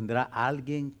 tendrá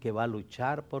alguien que va a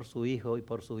luchar por su hijo y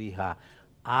por su hija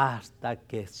hasta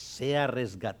que sea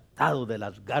resgatado de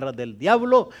las garras del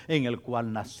diablo en el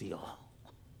cual nació.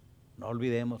 No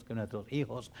olvidemos que nuestros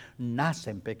hijos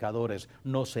nacen pecadores,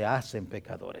 no se hacen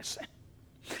pecadores.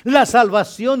 La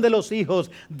salvación de los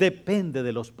hijos depende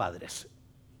de los padres.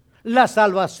 La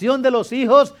salvación de los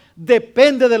hijos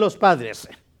depende de los padres.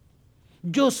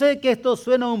 Yo sé que esto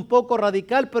suena un poco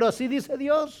radical, pero así dice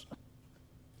Dios.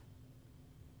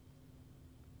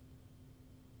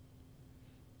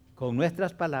 Con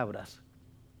nuestras palabras,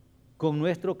 con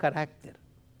nuestro carácter,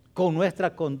 con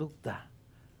nuestra conducta,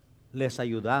 les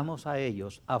ayudamos a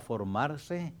ellos a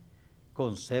formarse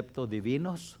conceptos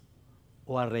divinos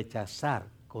o a rechazar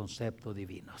conceptos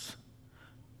divinos.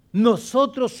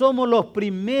 Nosotros somos los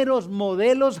primeros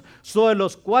modelos sobre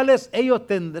los cuales ellos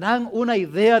tendrán una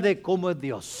idea de cómo es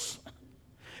Dios.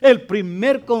 El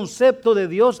primer concepto de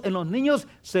Dios en los niños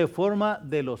se forma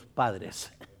de los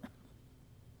padres.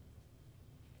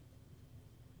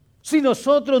 Si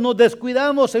nosotros nos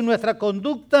descuidamos en nuestra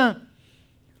conducta,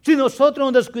 si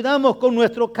nosotros nos descuidamos con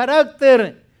nuestro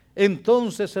carácter,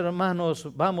 entonces, hermanos,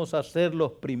 vamos a ser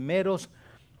los primeros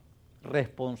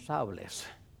responsables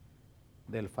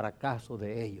del fracaso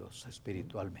de ellos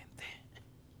espiritualmente.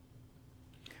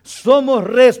 Somos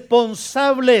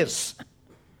responsables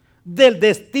del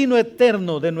destino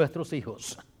eterno de nuestros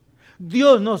hijos.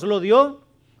 Dios nos lo dio,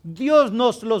 Dios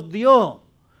nos los dio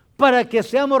para que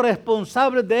seamos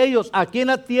responsables de ellos aquí en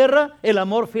la tierra, el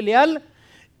amor filial,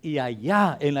 y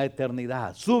allá en la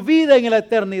eternidad. Su vida en la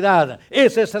eternidad,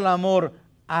 ese es el amor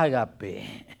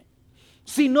ágape.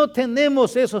 Si no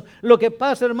tenemos eso, lo que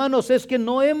pasa, hermanos, es que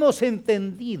no hemos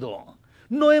entendido,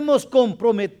 no hemos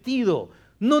comprometido,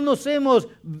 no nos hemos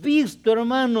visto,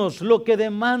 hermanos, lo que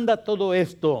demanda todo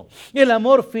esto. El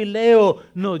amor fileo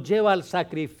nos lleva al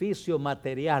sacrificio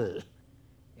material.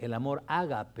 El amor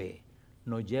ágape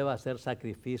nos lleva a hacer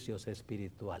sacrificios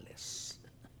espirituales.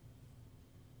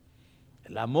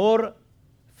 El amor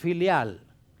filial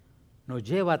nos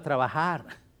lleva a trabajar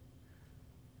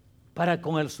para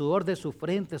con el sudor de su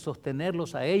frente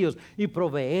sostenerlos a ellos y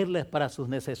proveerles para sus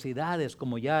necesidades,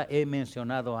 como ya he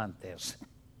mencionado antes.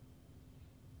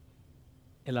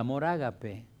 El amor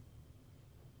ágape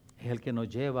es el que nos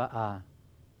lleva a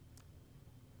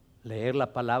leer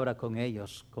la palabra con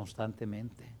ellos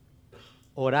constantemente,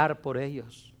 orar por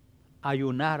ellos,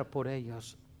 ayunar por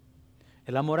ellos.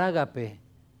 El amor ágape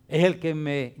es el que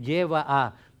me lleva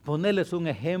a ponerles un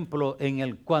ejemplo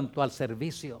en cuanto al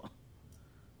servicio.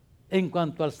 En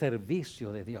cuanto al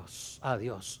servicio de Dios, a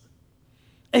Dios.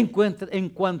 En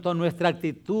cuanto a nuestra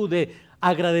actitud de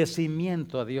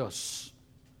agradecimiento a Dios.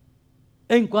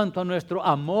 En cuanto a nuestro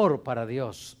amor para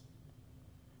Dios.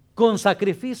 Con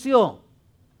sacrificio.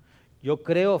 Yo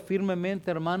creo firmemente,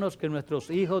 hermanos, que nuestros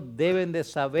hijos deben de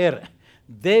saber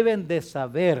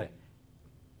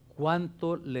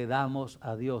cuánto le damos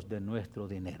a Dios de nuestro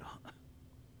dinero.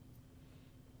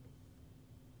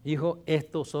 Hijo,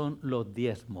 estos son los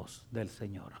diezmos del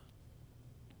Señor.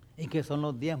 ¿Y qué son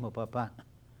los diezmos, papá?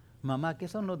 Mamá, ¿qué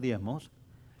son los diezmos?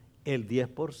 El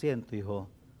 10%, hijo.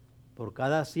 Por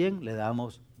cada 100 le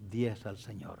damos 10 al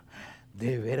Señor.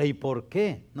 ¿De veras? ¿Y por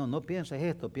qué? No pienses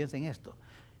esto, piensa en esto.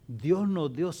 Dios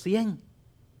nos dio 100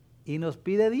 y nos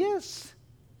pide 10.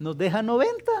 Nos deja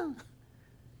 90.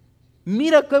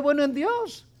 Mira qué bueno en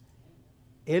Dios.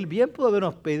 Él bien pudo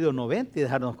habernos pedido 90 y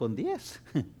dejarnos con 10.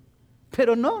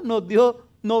 Pero no, nos dio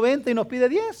 90 y nos pide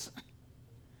 10.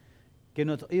 Que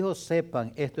nuestros hijos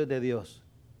sepan, esto es de Dios.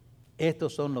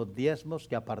 Estos son los diezmos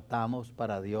que apartamos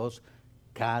para Dios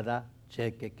cada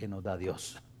cheque que nos da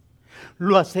Dios.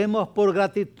 Lo hacemos por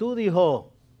gratitud,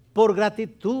 hijo. Por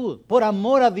gratitud, por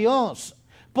amor a Dios.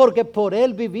 Porque por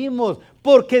Él vivimos,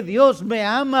 porque Dios me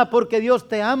ama, porque Dios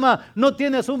te ama. No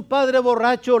tienes un padre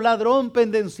borracho, ladrón,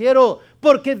 pendenciero,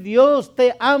 porque Dios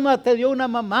te ama, te dio una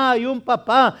mamá y un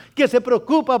papá que se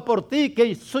preocupan por ti,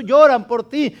 que lloran por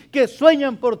ti, que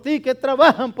sueñan por ti, que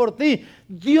trabajan por ti.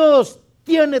 Dios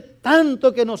tiene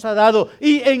tanto que nos ha dado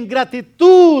y en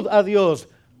gratitud a Dios,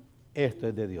 esto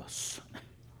es de Dios.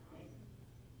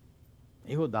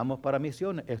 Hijos, damos para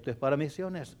misiones, esto es para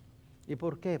misiones. ¿Y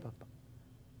por qué, papá?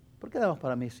 ¿Por qué damos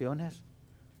para misiones?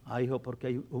 Hijo, porque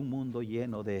hay un mundo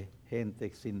lleno de gente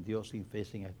sin Dios, sin fe,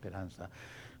 sin esperanza.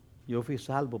 Yo fui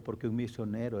salvo porque un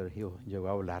misionero llegó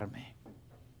a hablarme.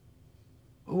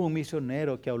 Hubo un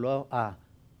misionero que habló a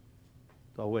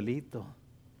tu abuelito,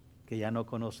 que ya no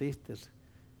conociste,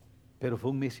 pero fue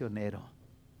un misionero.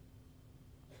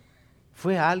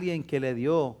 Fue alguien que le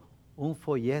dio un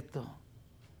folleto.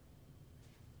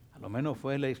 A lo menos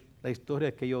fue la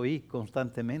historia que yo oí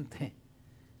constantemente.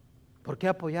 ¿Por qué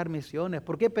apoyar misiones?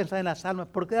 ¿Por qué pensar en las almas?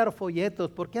 ¿Por qué dar folletos?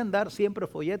 ¿Por qué andar siempre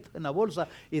folletos en la bolsa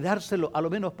y dárselo, a lo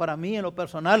menos para mí en lo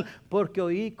personal? Porque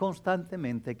oí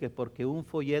constantemente que porque un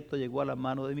folleto llegó a la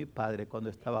mano de mi padre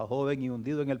cuando estaba joven y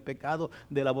hundido en el pecado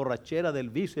de la borrachera, del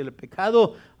vicio y del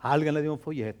pecado, alguien le dio un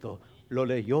folleto, lo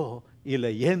leyó y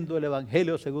leyendo el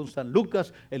Evangelio según San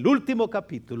Lucas, el último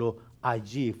capítulo,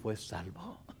 allí fue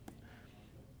salvo.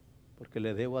 Porque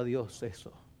le debo a Dios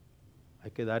eso,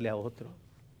 hay que darle a otro.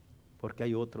 Porque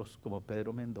hay otros como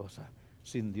Pedro Mendoza,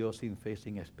 sin Dios, sin fe,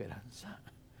 sin esperanza.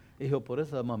 Hijo, por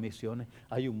eso damos misiones.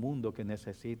 Hay un mundo que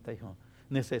necesita, hijo,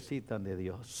 necesitan de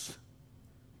Dios.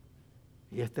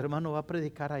 Y este hermano va a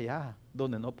predicar allá,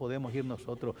 donde no podemos ir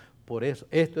nosotros. Por eso,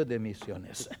 esto es de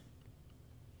misiones.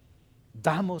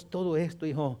 Damos todo esto,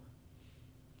 hijo,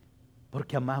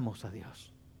 porque amamos a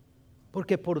Dios.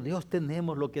 Porque por Dios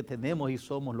tenemos lo que tenemos y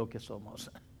somos lo que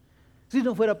somos. Si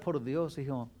no fuera por Dios,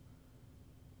 hijo,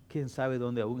 ¿quién sabe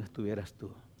dónde aún estuvieras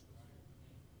tú?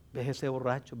 ¿Ves ese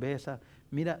borracho? ¿Ves esa?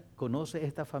 Mira, conoce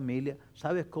esta familia.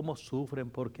 ¿Sabes cómo sufren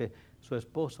porque su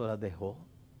esposo la dejó?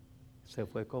 Se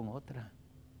fue con otra.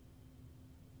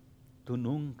 Tú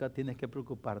nunca tienes que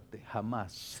preocuparte,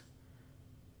 jamás,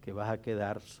 que vas a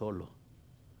quedar solo.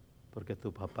 Porque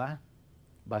tu papá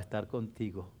va a estar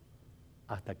contigo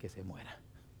hasta que se muera.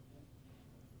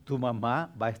 Tu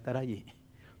mamá va a estar allí.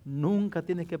 Nunca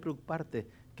tienes que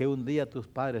preocuparte que un día tus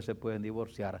padres se pueden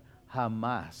divorciar.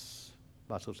 Jamás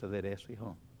va a suceder eso,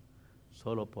 hijo.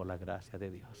 solo por la gracia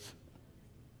de Dios.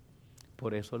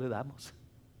 Por eso le damos.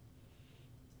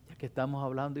 Ya que estamos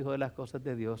hablando, hijo, de las cosas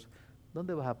de Dios,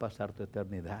 ¿dónde vas a pasar tu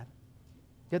eternidad?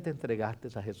 ¿Ya te entregaste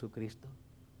a Jesucristo?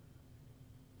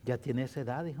 ¿Ya tienes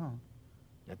edad, hijo?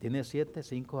 ¿Ya tienes 7,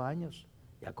 5 años?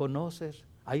 ¿Ya conoces?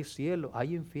 Hay cielo,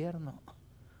 hay infierno.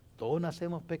 Todos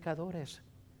nacemos pecadores.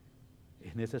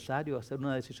 Es necesario hacer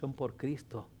una decisión por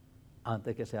Cristo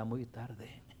antes que sea muy tarde.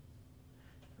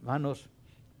 Hermanos,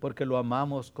 porque lo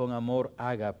amamos con amor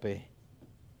ágape.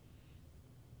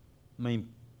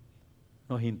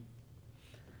 Nos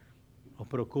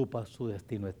preocupa su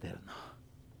destino eterno.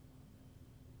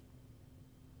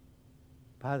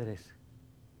 Padres,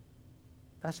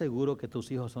 ¿estás seguro que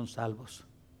tus hijos son salvos?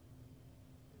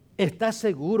 ¿Estás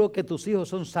seguro que tus hijos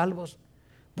son salvos?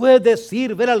 Puedes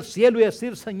decir, ver al cielo y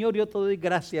decir, Señor, yo te doy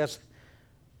gracias,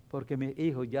 porque mis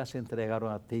hijos ya se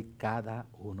entregaron a ti, cada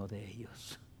uno de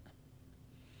ellos.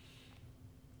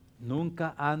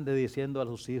 Nunca ande diciendo a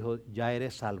sus hijos, ya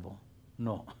eres salvo.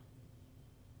 No,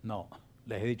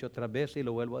 les he dicho otras veces y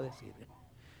lo vuelvo a decir.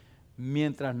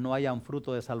 Mientras no hayan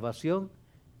fruto de salvación,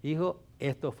 hijo,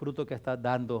 estos frutos que estás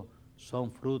dando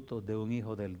son frutos de un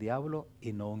hijo del diablo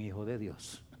y no un hijo de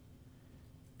Dios.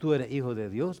 ¿Tú eres hijo de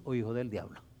Dios o hijo del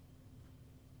diablo?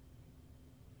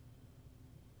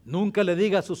 Nunca le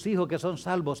diga a sus hijos que son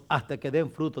salvos hasta que den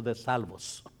frutos de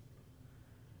salvos.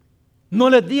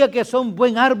 No les diga que son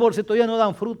buen árbol si todavía no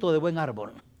dan fruto de buen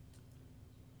árbol.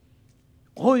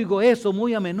 Oigo eso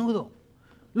muy a menudo.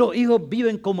 Los hijos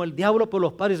viven como el diablo, por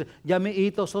los padres dicen, ya mis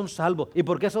hijitos son salvos. ¿Y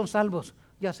por qué son salvos?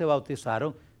 Ya se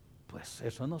bautizaron. Pues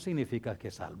eso no significa que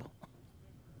es salvo.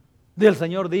 El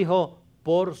Señor dijo,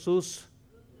 por sus...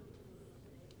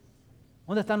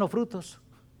 ¿Dónde están los frutos?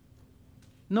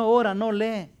 No ora, no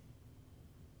lee.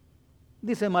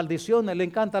 Dice maldiciones, le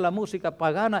encanta la música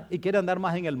pagana y quiere andar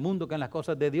más en el mundo que en las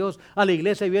cosas de Dios. A la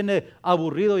iglesia viene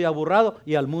aburrido y aburrado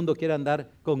y al mundo quiere andar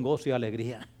con gozo y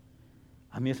alegría.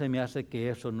 A mí se me hace que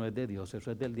eso no es de Dios,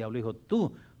 eso es del diablo. Hijo,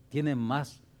 tú tienes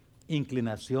más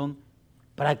inclinación,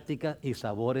 práctica y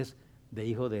sabores de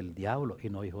hijo del diablo y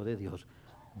no hijo de Dios.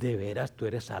 De veras tú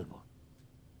eres salvo.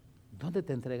 ¿Dónde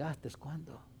te entregaste?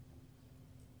 ¿Cuándo?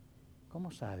 ¿Cómo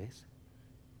sabes?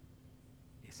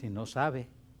 Y si no sabe,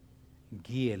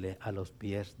 guíele a los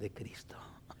pies de Cristo.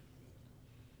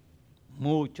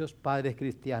 Muchos padres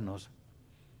cristianos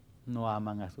no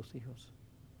aman a sus hijos,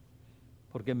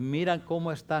 porque miran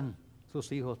cómo están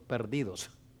sus hijos perdidos.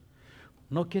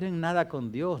 No quieren nada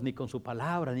con Dios, ni con su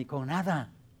palabra, ni con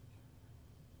nada.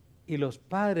 Y los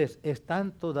padres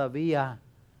están todavía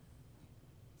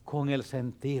con el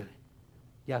sentir,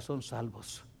 ya son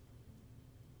salvos.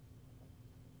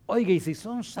 Oiga, y si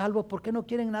son salvos, ¿por qué no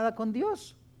quieren nada con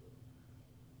Dios?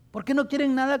 ¿Por qué no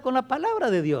quieren nada con la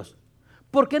palabra de Dios?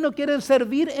 ¿Por qué no quieren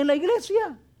servir en la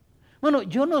iglesia? Bueno,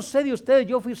 yo no sé de ustedes,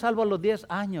 yo fui salvo a los 10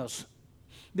 años.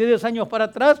 De 10 años para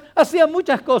atrás, hacía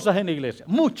muchas cosas en la iglesia,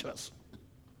 muchas.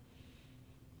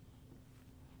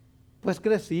 Pues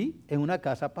crecí en una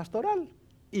casa pastoral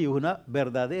y una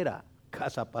verdadera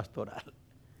casa pastoral.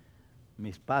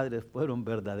 Mis padres fueron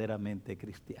verdaderamente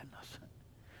cristianos.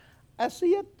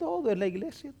 Hacía todo en la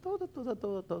iglesia,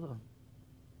 todo.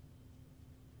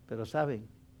 Pero saben,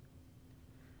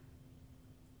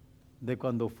 de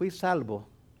cuando fui salvo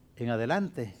en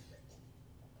adelante,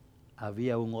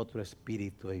 había un otro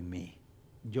espíritu en mí.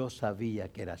 Yo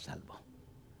sabía que era salvo.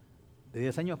 De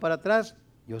 10 años para atrás,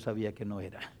 yo sabía que no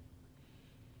era.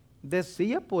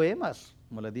 Decía poemas,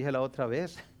 como les dije la otra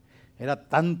vez. Era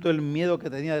tanto el miedo que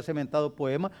tenía de ese mentado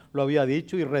poema, lo había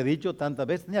dicho y redicho tantas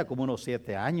veces, tenía como unos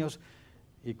 7 años.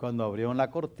 Y cuando abrieron la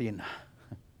cortina,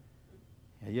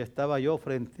 allí estaba yo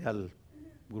frente al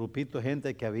grupito de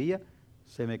gente que había,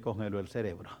 se me congeló el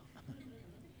cerebro.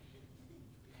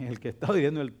 El que estaba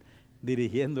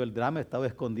dirigiendo el drama estaba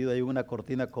escondido ahí en una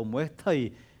cortina como esta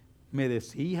y me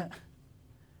decía,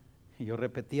 y yo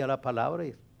repetía la palabra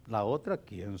y la otra,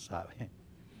 quién sabe.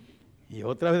 Y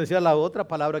otra vez decía la otra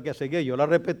palabra que seguía, yo la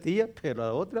repetía, pero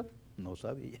la otra no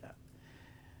sabía.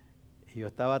 Y yo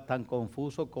estaba tan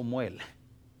confuso como él,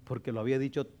 porque lo había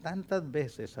dicho tantas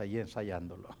veces allí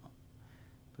ensayándolo.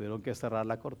 Tuvieron que cerrar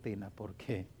la cortina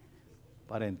porque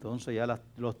para entonces ya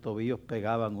los tobillos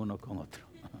pegaban uno con otro.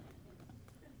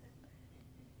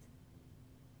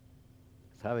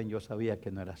 Saben, yo sabía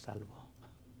que no era salvo.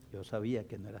 Yo sabía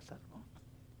que no era salvo.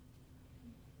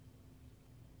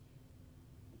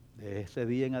 De ese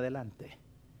día en adelante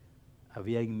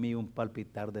había en mí un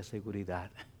palpitar de seguridad,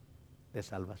 de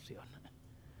salvación.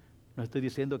 No estoy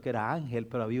diciendo que era ángel,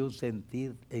 pero había un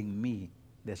sentir en mí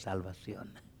de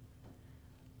salvación.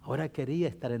 Ahora quería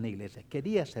estar en la iglesia,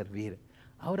 quería servir.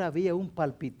 Ahora había un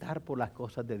palpitar por las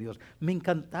cosas de Dios. Me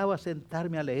encantaba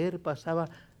sentarme a leer, pasaba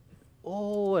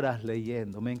horas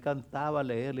leyendo. Me encantaba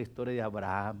leer la historia de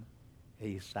Abraham e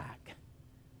Isaac,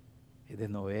 de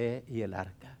Noé y el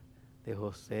arca, de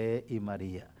José y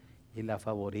María. Y la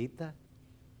favorita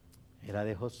era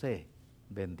de José,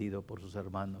 vendido por sus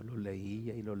hermanos. Lo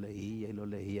leía y lo leía y lo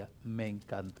leía. Me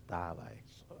encantaba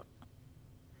eso.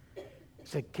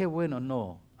 Dice, qué bueno,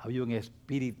 no. Había un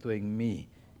espíritu en mí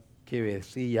que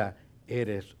decía,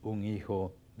 eres un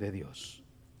hijo de Dios.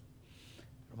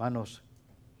 Hermanos,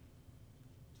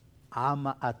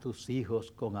 ama a tus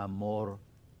hijos con amor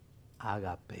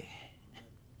ágape.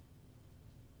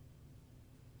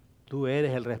 Tú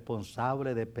eres el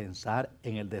responsable de pensar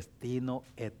en el destino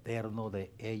eterno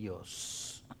de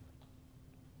ellos.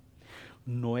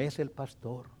 No es el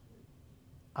pastor,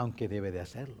 aunque debe de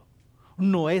hacerlo.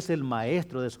 No es el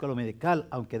maestro de escuela medical,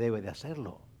 aunque debe de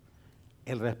hacerlo.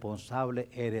 El responsable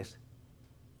eres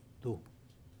tú,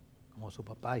 como su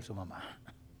papá y su mamá.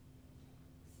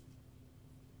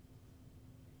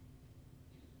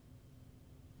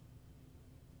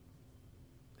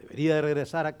 Debería de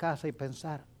regresar a casa y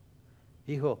pensar,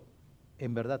 hijo,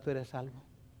 ¿en verdad tú eres salvo?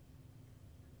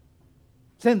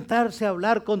 Sentarse a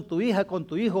hablar con tu hija, con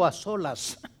tu hijo a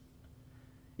solas.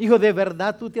 Hijo, ¿de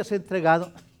verdad tú te has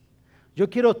entregado? Yo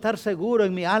quiero estar seguro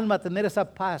en mi alma, tener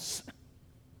esa paz.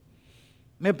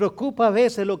 Me preocupa a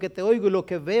veces lo que te oigo y lo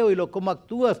que veo y cómo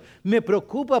actúas. Me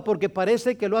preocupa porque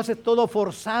parece que lo haces todo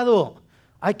forzado.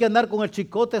 Hay que andar con el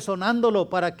chicote sonándolo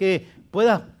para que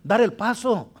puedas dar el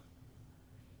paso.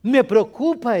 Me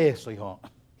preocupa eso, hijo.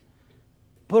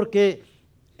 Porque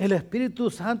el Espíritu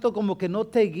Santo como que no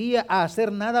te guía a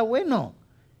hacer nada bueno.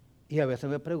 Y a veces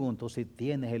me pregunto si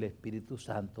tienes el Espíritu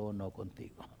Santo o no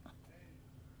contigo.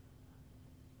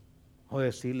 O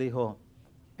decirle, hijo,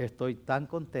 estoy tan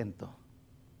contento,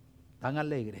 tan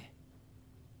alegre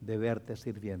de verte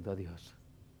sirviendo a Dios.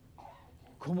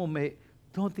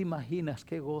 No te imaginas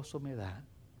qué gozo me da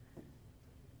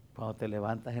cuando te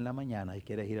levantas en la mañana y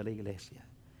quieres ir a la iglesia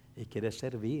y quieres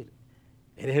servir.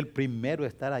 Eres el primero a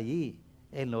estar allí,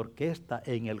 en la orquesta,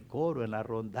 en el coro, en la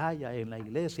rondalla, en la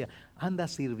iglesia.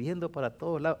 Andas sirviendo para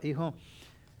todos lados. Hijo,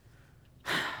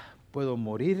 puedo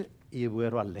morir y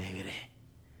muero alegre,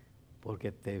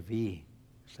 porque te vi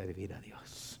servir a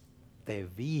Dios. Te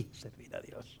vi servir a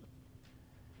Dios.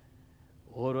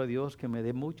 Oro a Dios que me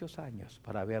dé muchos años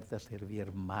para verte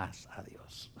servir más a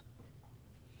Dios.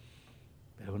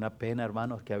 Pero es una pena,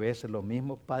 hermanos, que a veces los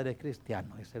mismos padres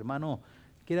cristianos dicen, hermano,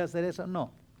 ¿quiere hacer eso?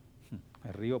 No.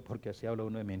 Me río porque así habla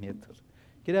uno de mis nietos.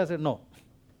 ¿Quiere hacer? No.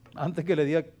 Antes que le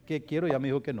diga que quiero, ya me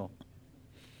dijo que no.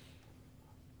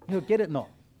 Dijo, ¿quiere? No.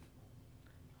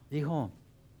 Hijo,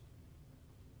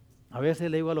 a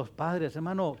veces le digo a los padres,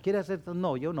 hermano, ¿quiere hacer esto?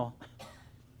 No, yo no.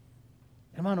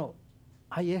 Hermano,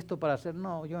 ¿hay esto para hacer?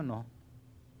 No, yo no.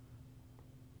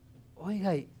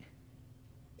 Oiga,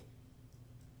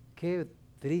 qué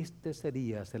triste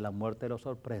sería si la muerte lo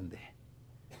sorprende.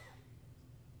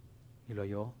 Y lo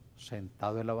oyó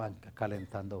sentado en la banca,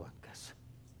 calentando bancas.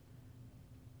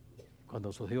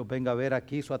 Cuando sus hijos vengan a ver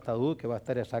aquí su ataúd, que va a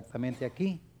estar exactamente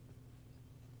aquí,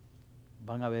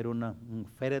 van a ver un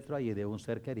féretro allí de un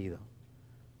ser querido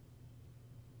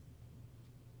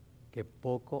que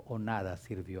poco o nada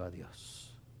sirvió a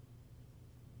Dios.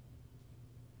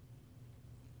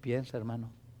 Piensa,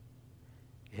 hermano,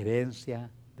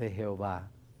 herencia de Jehová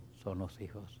son los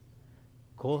hijos,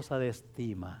 cosa de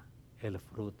estima el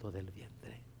fruto del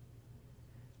vientre.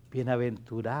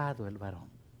 Bienaventurado el varón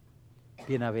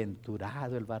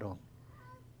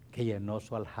que llenó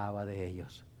su aljaba de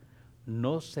ellos.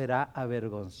 No será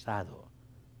avergonzado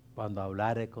cuando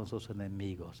hablare con sus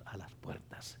enemigos a las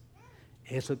puertas.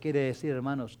 Eso quiere decir,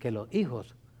 hermanos, que los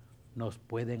hijos nos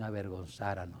pueden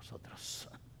avergonzar a nosotros.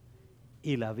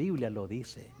 Y la Biblia lo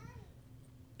dice,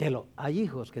 que hay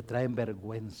hijos que traen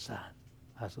vergüenza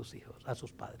a sus hijos, a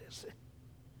sus padres.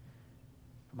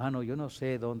 Hermano, yo no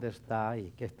sé dónde está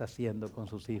y qué está haciendo con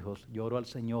sus hijos. Yo oro al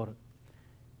Señor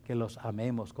que los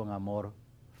amemos con amor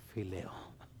fileo.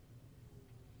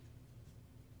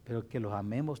 Pero que los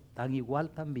amemos tan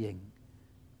igual también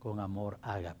con amor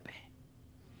ágape.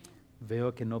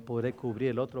 Veo que no podré cubrir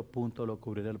el otro punto, lo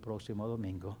cubriré el próximo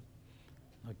domingo.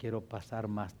 No quiero pasar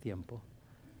más tiempo.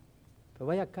 Pero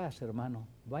vaya a casa, hermano,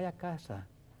 vaya a casa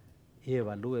y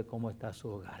evalúe cómo está su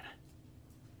hogar.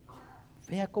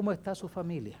 Vea cómo está su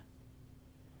familia.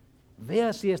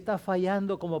 Vea si está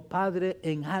fallando como padre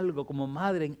en algo, como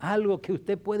madre en algo que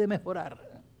usted puede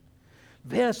mejorar.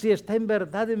 Vea si está en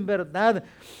verdad,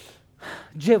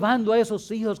 llevando a esos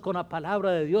hijos con la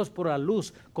palabra de Dios por la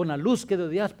luz, con la luz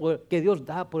que Dios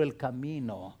da por el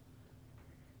camino.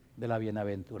 de la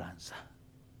bienaventuranza.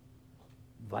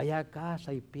 Vaya a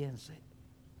casa y piense.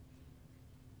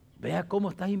 Vea cómo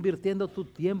estás invirtiendo tu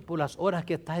tiempo, las horas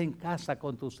que estás en casa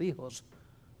con tus hijos,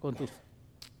 con tus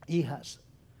hijas.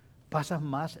 ¿Pasas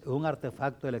más en un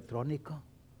artefacto electrónico,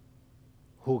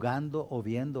 jugando o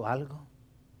viendo algo?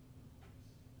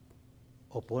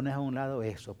 ¿O pones a un lado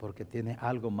eso porque tienes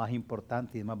algo más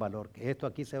importante y más valor? Que esto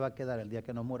aquí se va a quedar el día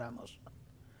que nos muramos.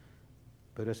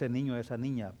 Pero ese niño, esa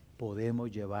niña,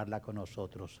 podemos llevarla con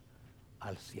nosotros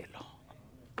al cielo.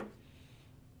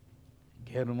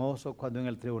 Qué hermoso cuando en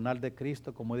el tribunal de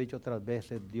Cristo, como he dicho otras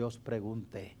veces, Dios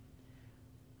pregunte: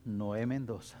 Noé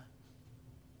Mendoza.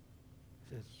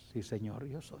 Dice: sí, Señor,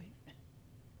 yo soy.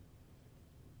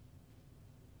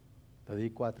 Te di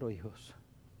 4 hijos.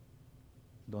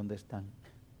 ¿Dónde están?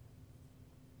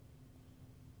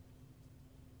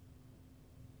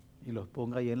 Y los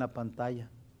ponga ahí en la pantalla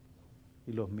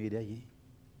y los mire allí.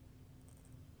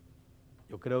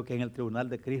 Yo creo que en el tribunal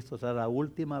de Cristo será la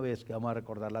última vez que vamos a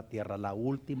recordar la tierra, la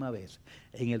última vez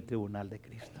en el tribunal de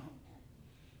Cristo.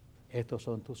 Estos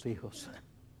son tus hijos.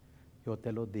 Yo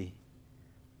te los di.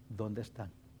 ¿Dónde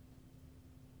están?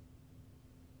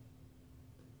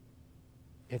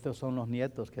 Estos son los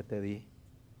nietos que te di.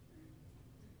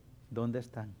 ¿Dónde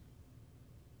están?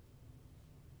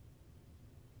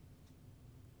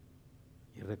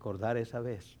 Y recordar esa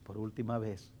vez, por última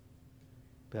vez,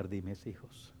 perdí mis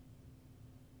hijos.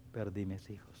 Perdí mis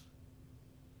hijos.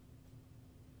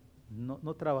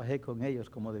 No trabajé con ellos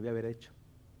como debía haber hecho.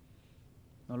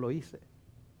 No lo hice.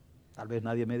 Tal vez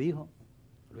nadie me dijo,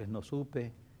 tal vez no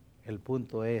supe. El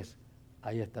punto es,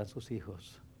 ahí están sus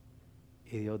hijos.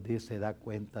 Y Dios dice: da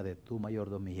cuenta de tu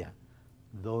mayordomía.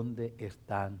 ¿Dónde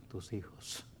están tus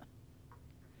hijos?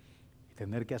 Y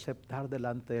tener que aceptar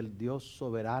delante del Dios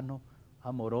soberano,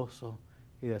 amoroso,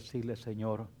 y decirle: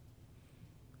 Señor,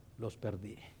 los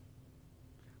perdí.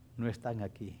 No están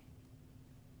aquí,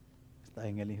 están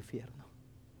en el infierno.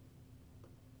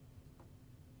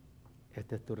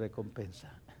 Esta es tu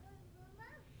recompensa.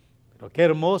 Pero qué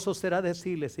hermoso será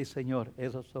decirle: sí, Señor,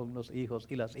 esos son los hijos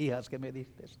y las hijas que me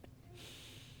diste.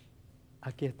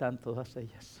 Aquí están todas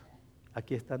ellas,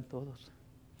 aquí están todos.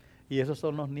 Y esos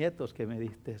son los nietos que me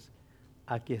diste,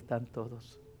 aquí están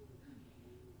todos.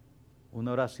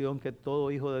 Una oración que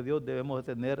todo hijo de Dios debemos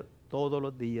de tener todos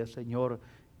los días: Señor,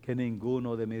 que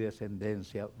ninguno de mi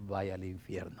descendencia vaya al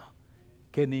infierno.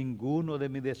 Que ninguno de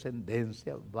mi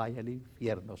descendencia vaya al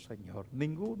infierno, Señor.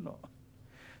 Ninguno.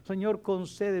 Señor,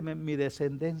 concédeme mi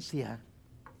descendencia.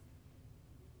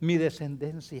 Mi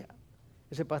descendencia.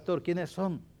 Ese pastor, ¿quiénes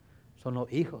son? Son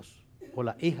los hijos o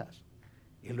las hijas.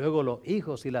 Y luego los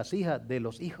hijos y las hijas de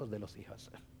los hijos de los hijos.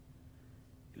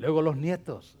 Y luego los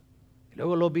nietos. Y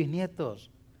luego los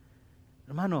bisnietos.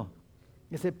 Hermano,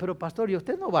 dice: pero pastor, ¿y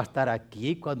usted no va a estar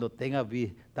aquí cuando tenga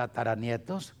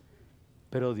tataranietos?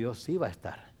 Pero Dios sí va a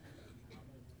estar.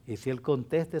 Y si Él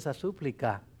contesta esa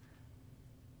súplica,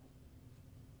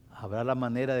 habrá la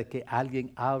manera de que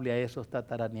alguien hable a esos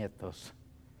tataranietos.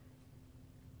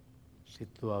 Si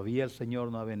todavía el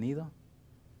Señor no ha venido,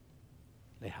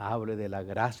 les hable de la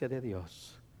gracia de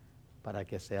Dios para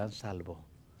que sean salvos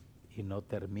y no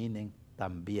terminen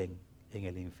también en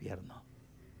el infierno,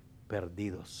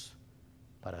 perdidos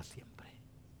para siempre.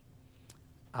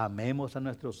 Amemos a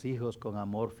nuestros hijos con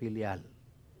amor filial,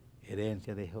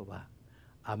 herencia de Jehová.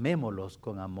 Amémoslos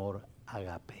con amor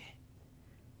agape.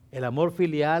 El amor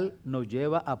filial nos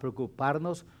lleva a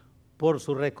preocuparnos por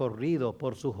su recorrido,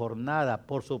 por su jornada,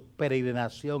 por su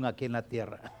peregrinación aquí en la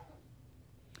tierra.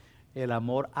 El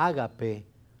amor ágape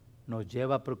nos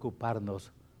lleva a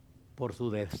preocuparnos por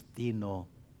su destino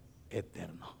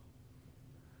eterno.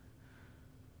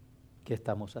 ¿Qué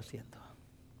estamos haciendo?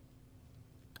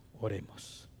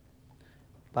 Oremos.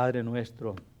 Padre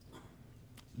nuestro,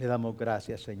 le damos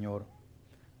gracias, Señor.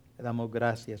 Le damos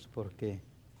gracias porque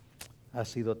has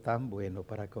sido tan bueno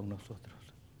para con nosotros.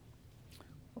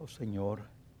 Oh Señor,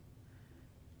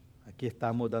 aquí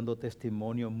estamos dando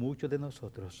testimonio muchos de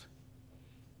nosotros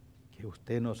que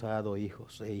usted nos ha dado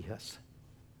hijos e hijas.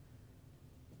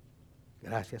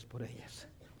 Gracias por ellas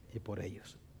y por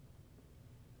ellos.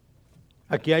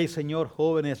 Aquí hay, Señor,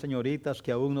 jóvenes, señoritas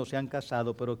que aún no se han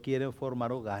casado, pero quieren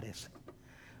formar hogares.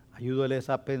 Ayúdales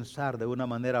a pensar de una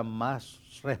manera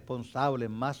más responsable,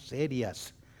 más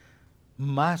serias,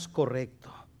 más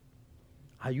correcto.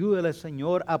 Ayúdales,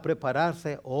 Señor, a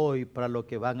prepararse hoy para lo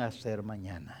que van a hacer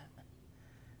mañana.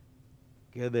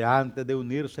 Que de antes de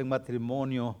unirse en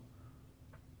matrimonio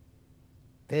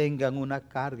tengan una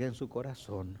carga en su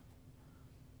corazón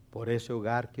por ese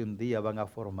hogar que un día van a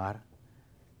formar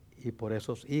y por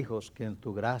esos hijos que en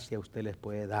tu gracia usted les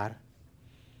puede dar.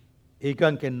 y que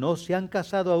aunque no se han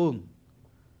casado aún,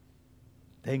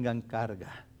 tengan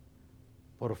carga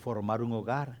por formar un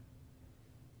hogar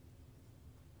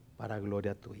para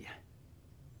gloria tuya.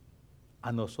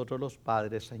 A nosotros los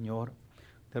padres, Señor,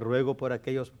 te ruego por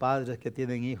aquellos padres que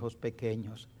tienen hijos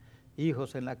pequeños,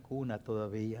 hijos en la cuna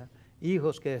todavía,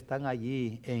 hijos que están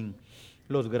allí en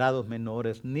los grados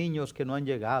menores, niños que no han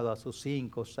llegado a sus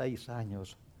 5 o 6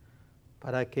 años,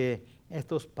 para que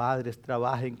estos padres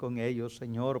trabajen con ellos,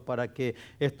 Señor, para que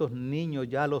estos niños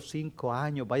ya a los 5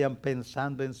 años vayan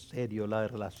pensando en serio la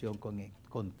relación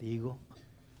contigo.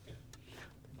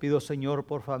 Pido, Señor,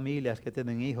 por familias que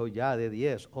tienen hijos ya de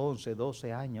 10, 11,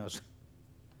 12 años.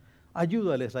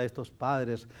 Ayúdales a estos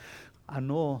padres a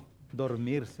no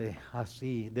dormirse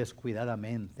así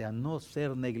descuidadamente, a no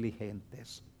ser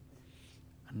negligentes,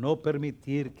 a no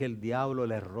permitir que el diablo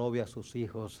les robe a sus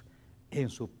hijos en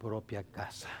su propia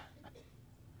casa.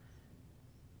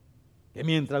 Que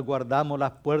mientras guardamos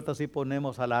las puertas y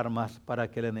ponemos alarmas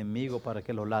para que el enemigo, para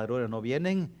que los ladrones no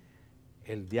vienen,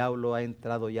 el diablo ha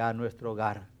entrado ya a nuestro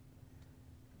hogar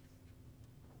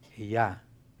y ya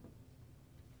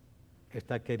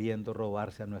está queriendo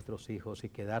robarse a nuestros hijos y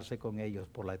quedarse con ellos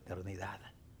por la eternidad.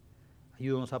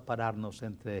 Ayúdanos a pararnos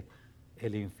entre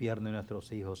el infierno y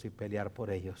nuestros hijos y pelear por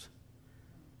ellos.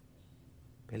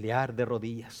 Pelear de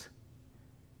rodillas,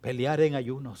 pelear en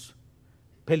ayunos,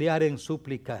 pelear en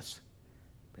súplicas,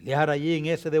 pelear allí en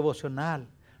ese devocional,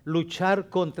 luchar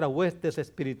contra huestes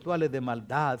espirituales de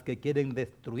maldad que quieren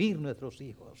destruir nuestros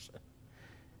hijos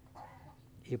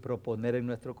y proponer en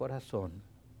nuestro corazón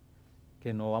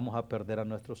que no vamos a perder a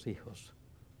nuestros hijos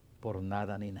por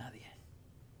nada ni nadie.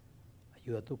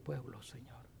 Ayuda a tu pueblo,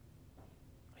 Señor.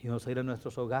 Ayúdanos a ir a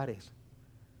nuestros hogares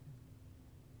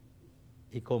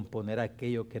y componer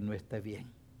aquello que no esté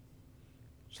bien.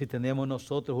 Si tenemos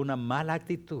nosotros una mala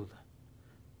actitud,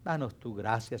 danos tu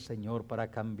gracia, Señor,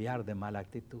 para cambiar de mala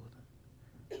actitud.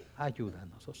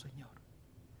 Ayúdanos, oh Señor.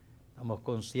 Estamos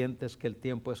conscientes que el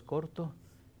tiempo es corto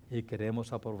y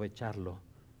queremos aprovecharlo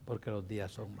porque los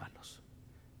días son malos.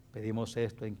 Pedimos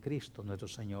esto en Cristo, nuestro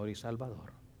Señor y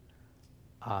Salvador.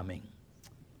 Amén.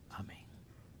 Amén.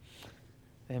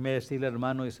 Déjeme decirle,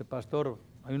 hermano, dice, pastor,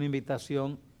 hay una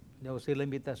invitación. Debo decir la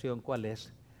invitación, ¿cuál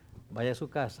es? Vaya a su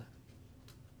casa.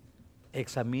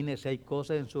 Examine si hay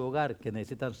cosas en su hogar que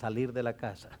necesitan salir de la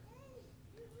casa.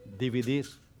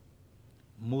 DVDs,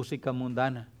 música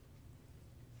mundana,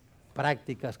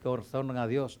 prácticas que honran a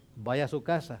Dios. Vaya a su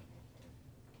casa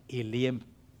y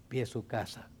limpie su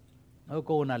casa. No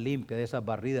con una limpia de esas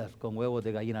barridas con huevos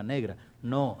de gallina negra.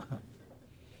 No.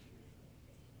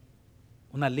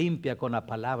 Una limpia con la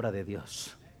palabra de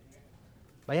Dios.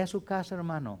 Vaya a su casa,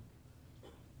 hermano.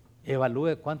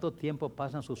 Evalúe cuánto tiempo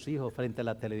pasan sus hijos frente a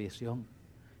la televisión.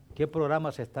 ¿Qué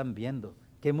programas están viendo?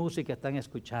 ¿Qué música están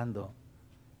escuchando?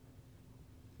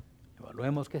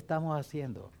 Evaluemos qué estamos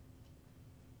haciendo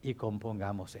y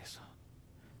compongamos eso.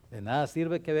 De nada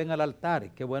sirve que venga al altar, y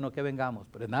qué bueno que vengamos,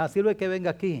 pero de nada sirve que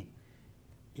venga aquí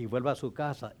y vuelva a su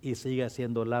casa y siga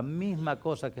haciendo la misma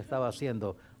cosa que estaba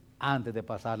haciendo antes de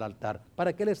pasar al altar.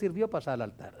 ¿Para qué le sirvió pasar al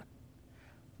altar?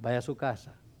 Vaya a su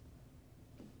casa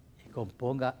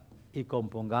y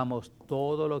compongamos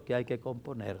todo lo que hay que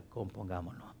componer,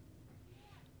 compongámoslo.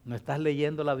 ¿No estás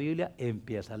leyendo la Biblia?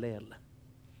 Empieza a leerla.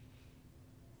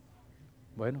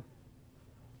 Bueno,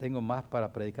 tengo más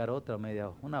para predicar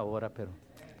una hora, pero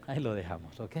ahí lo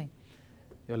dejamos, ¿ok?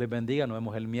 Dios les bendiga, nos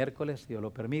vemos el miércoles, si Dios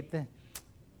lo permite.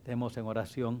 Estemos en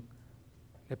oración.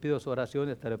 Les pido su oración,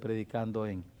 estaré predicando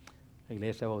en la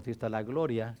Iglesia Bautista La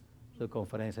Gloria, su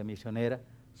conferencia misionera.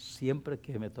 Siempre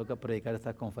que me toca predicar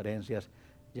estas conferencias,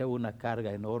 llevo una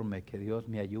carga enorme, que Dios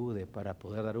me ayude para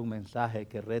poder dar un mensaje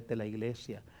que rete la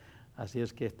iglesia. Así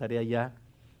es que estaré allá.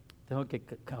 Tengo que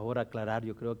ahora aclarar,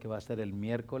 yo creo que va a ser el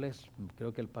miércoles.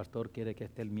 Creo que el pastor quiere que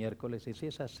esté el miércoles. Y si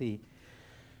es así,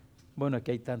 bueno,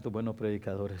 aquí hay tantos buenos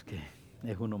predicadores que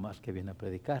es uno más que viene a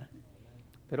predicar.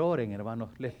 Pero oren, hermanos,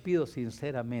 les pido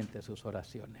sinceramente sus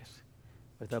oraciones.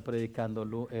 Voy a estar predicando,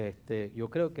 yo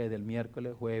creo que del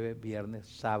miércoles, jueves, viernes,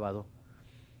 sábado.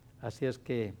 Así es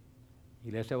que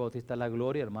Iglesia Bautista La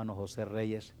Gloria, hermano José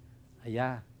Reyes,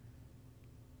 allá,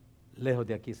 lejos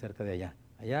de aquí, cerca de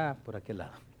allá por aquel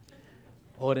lado.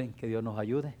 Oren que Dios nos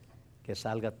ayude, que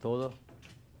salga todo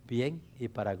bien y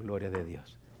para gloria de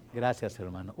Dios. Gracias,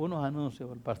 hermano. Unos anuncios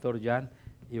del pastor Jan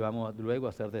y vamos luego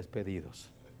a ser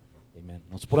despedidos. Amén.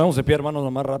 Nos ponemos de pie, hermanos,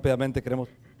 nomás rápidamente queremos.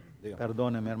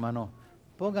 Perdóneme, hermano.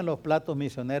 Pongan los platos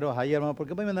misioneros ahí, hermano,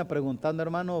 porque me vienen preguntando,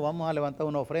 hermano, vamos a levantar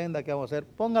una ofrenda, ¿qué vamos a hacer?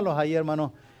 Pónganlos ahí,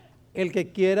 hermano. El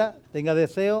que quiera, tenga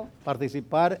deseo,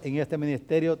 participar en este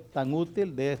ministerio tan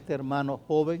útil de este hermano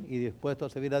joven y dispuesto a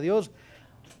servir a Dios,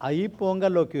 Ahí ponga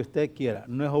lo que usted quiera.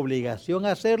 No es obligación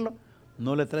hacerlo.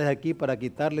 No le traes aquí para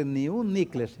quitarle ni un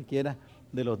níquel siquiera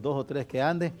de los 2 o 3 que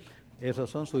ande. Esos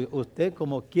son suyos. Usted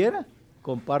como quiera,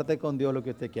 comparte con Dios lo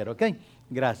que usted quiera. ¿Ok?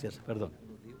 Gracias, perdón.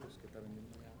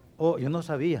 Oh, yo no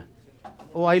sabía.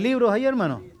 Oh, ¿hay libros ahí,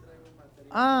 hermano?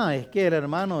 Ah, es que el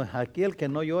hermano, aquí el que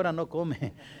no llora no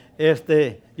come.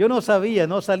 Yo no sabía,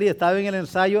 no salí, estaba en el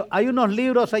ensayo. Hay unos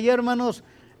libros ahí, hermanos.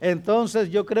 Entonces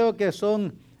yo creo que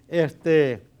son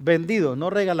vendidos, no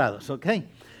regalados, ¿ok?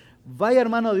 Vaya,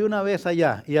 hermano, de una vez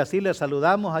allá y así le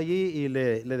saludamos allí y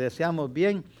le deseamos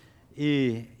bien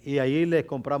y ahí le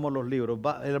compramos los libros.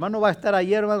 El hermano va a estar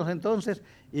ahí, hermanos, entonces,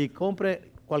 y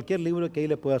compre cualquier libro que ahí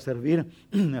le pueda servir.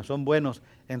 Son buenos.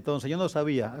 Entonces yo no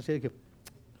sabía, así que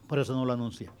por eso no lo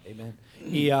anuncié. Amén.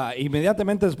 Y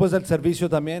inmediatamente después del servicio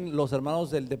también los hermanos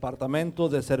del departamento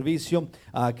de servicio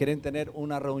quieren tener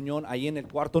una reunión ahí en el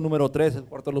cuarto número 3, el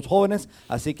cuarto de los jóvenes.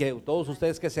 Así que todos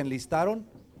ustedes que se enlistaron,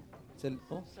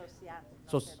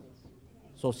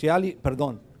 social y,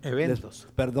 Eventos.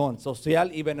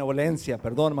 Social y benevolencia,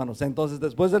 perdón, hermanos. Entonces,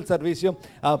 después del servicio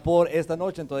por esta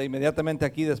noche, entonces inmediatamente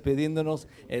aquí despidiéndonos,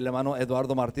 el hermano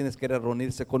Eduardo Martínez quiere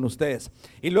reunirse con ustedes.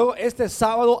 Y luego este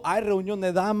sábado hay reunión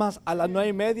de damas a las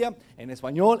 9:30 en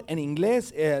español, en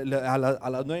inglés, a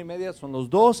las 9:30 son los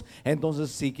dos.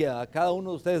 Entonces, si que cada uno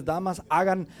de ustedes, damas,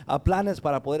 hagan planes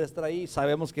para poder estar ahí.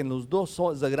 Sabemos que en los dos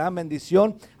son de gran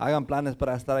bendición, hagan planes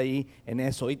para estar ahí en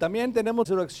eso. Y también tenemos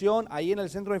resurrección ahí en el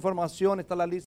centro de información, está la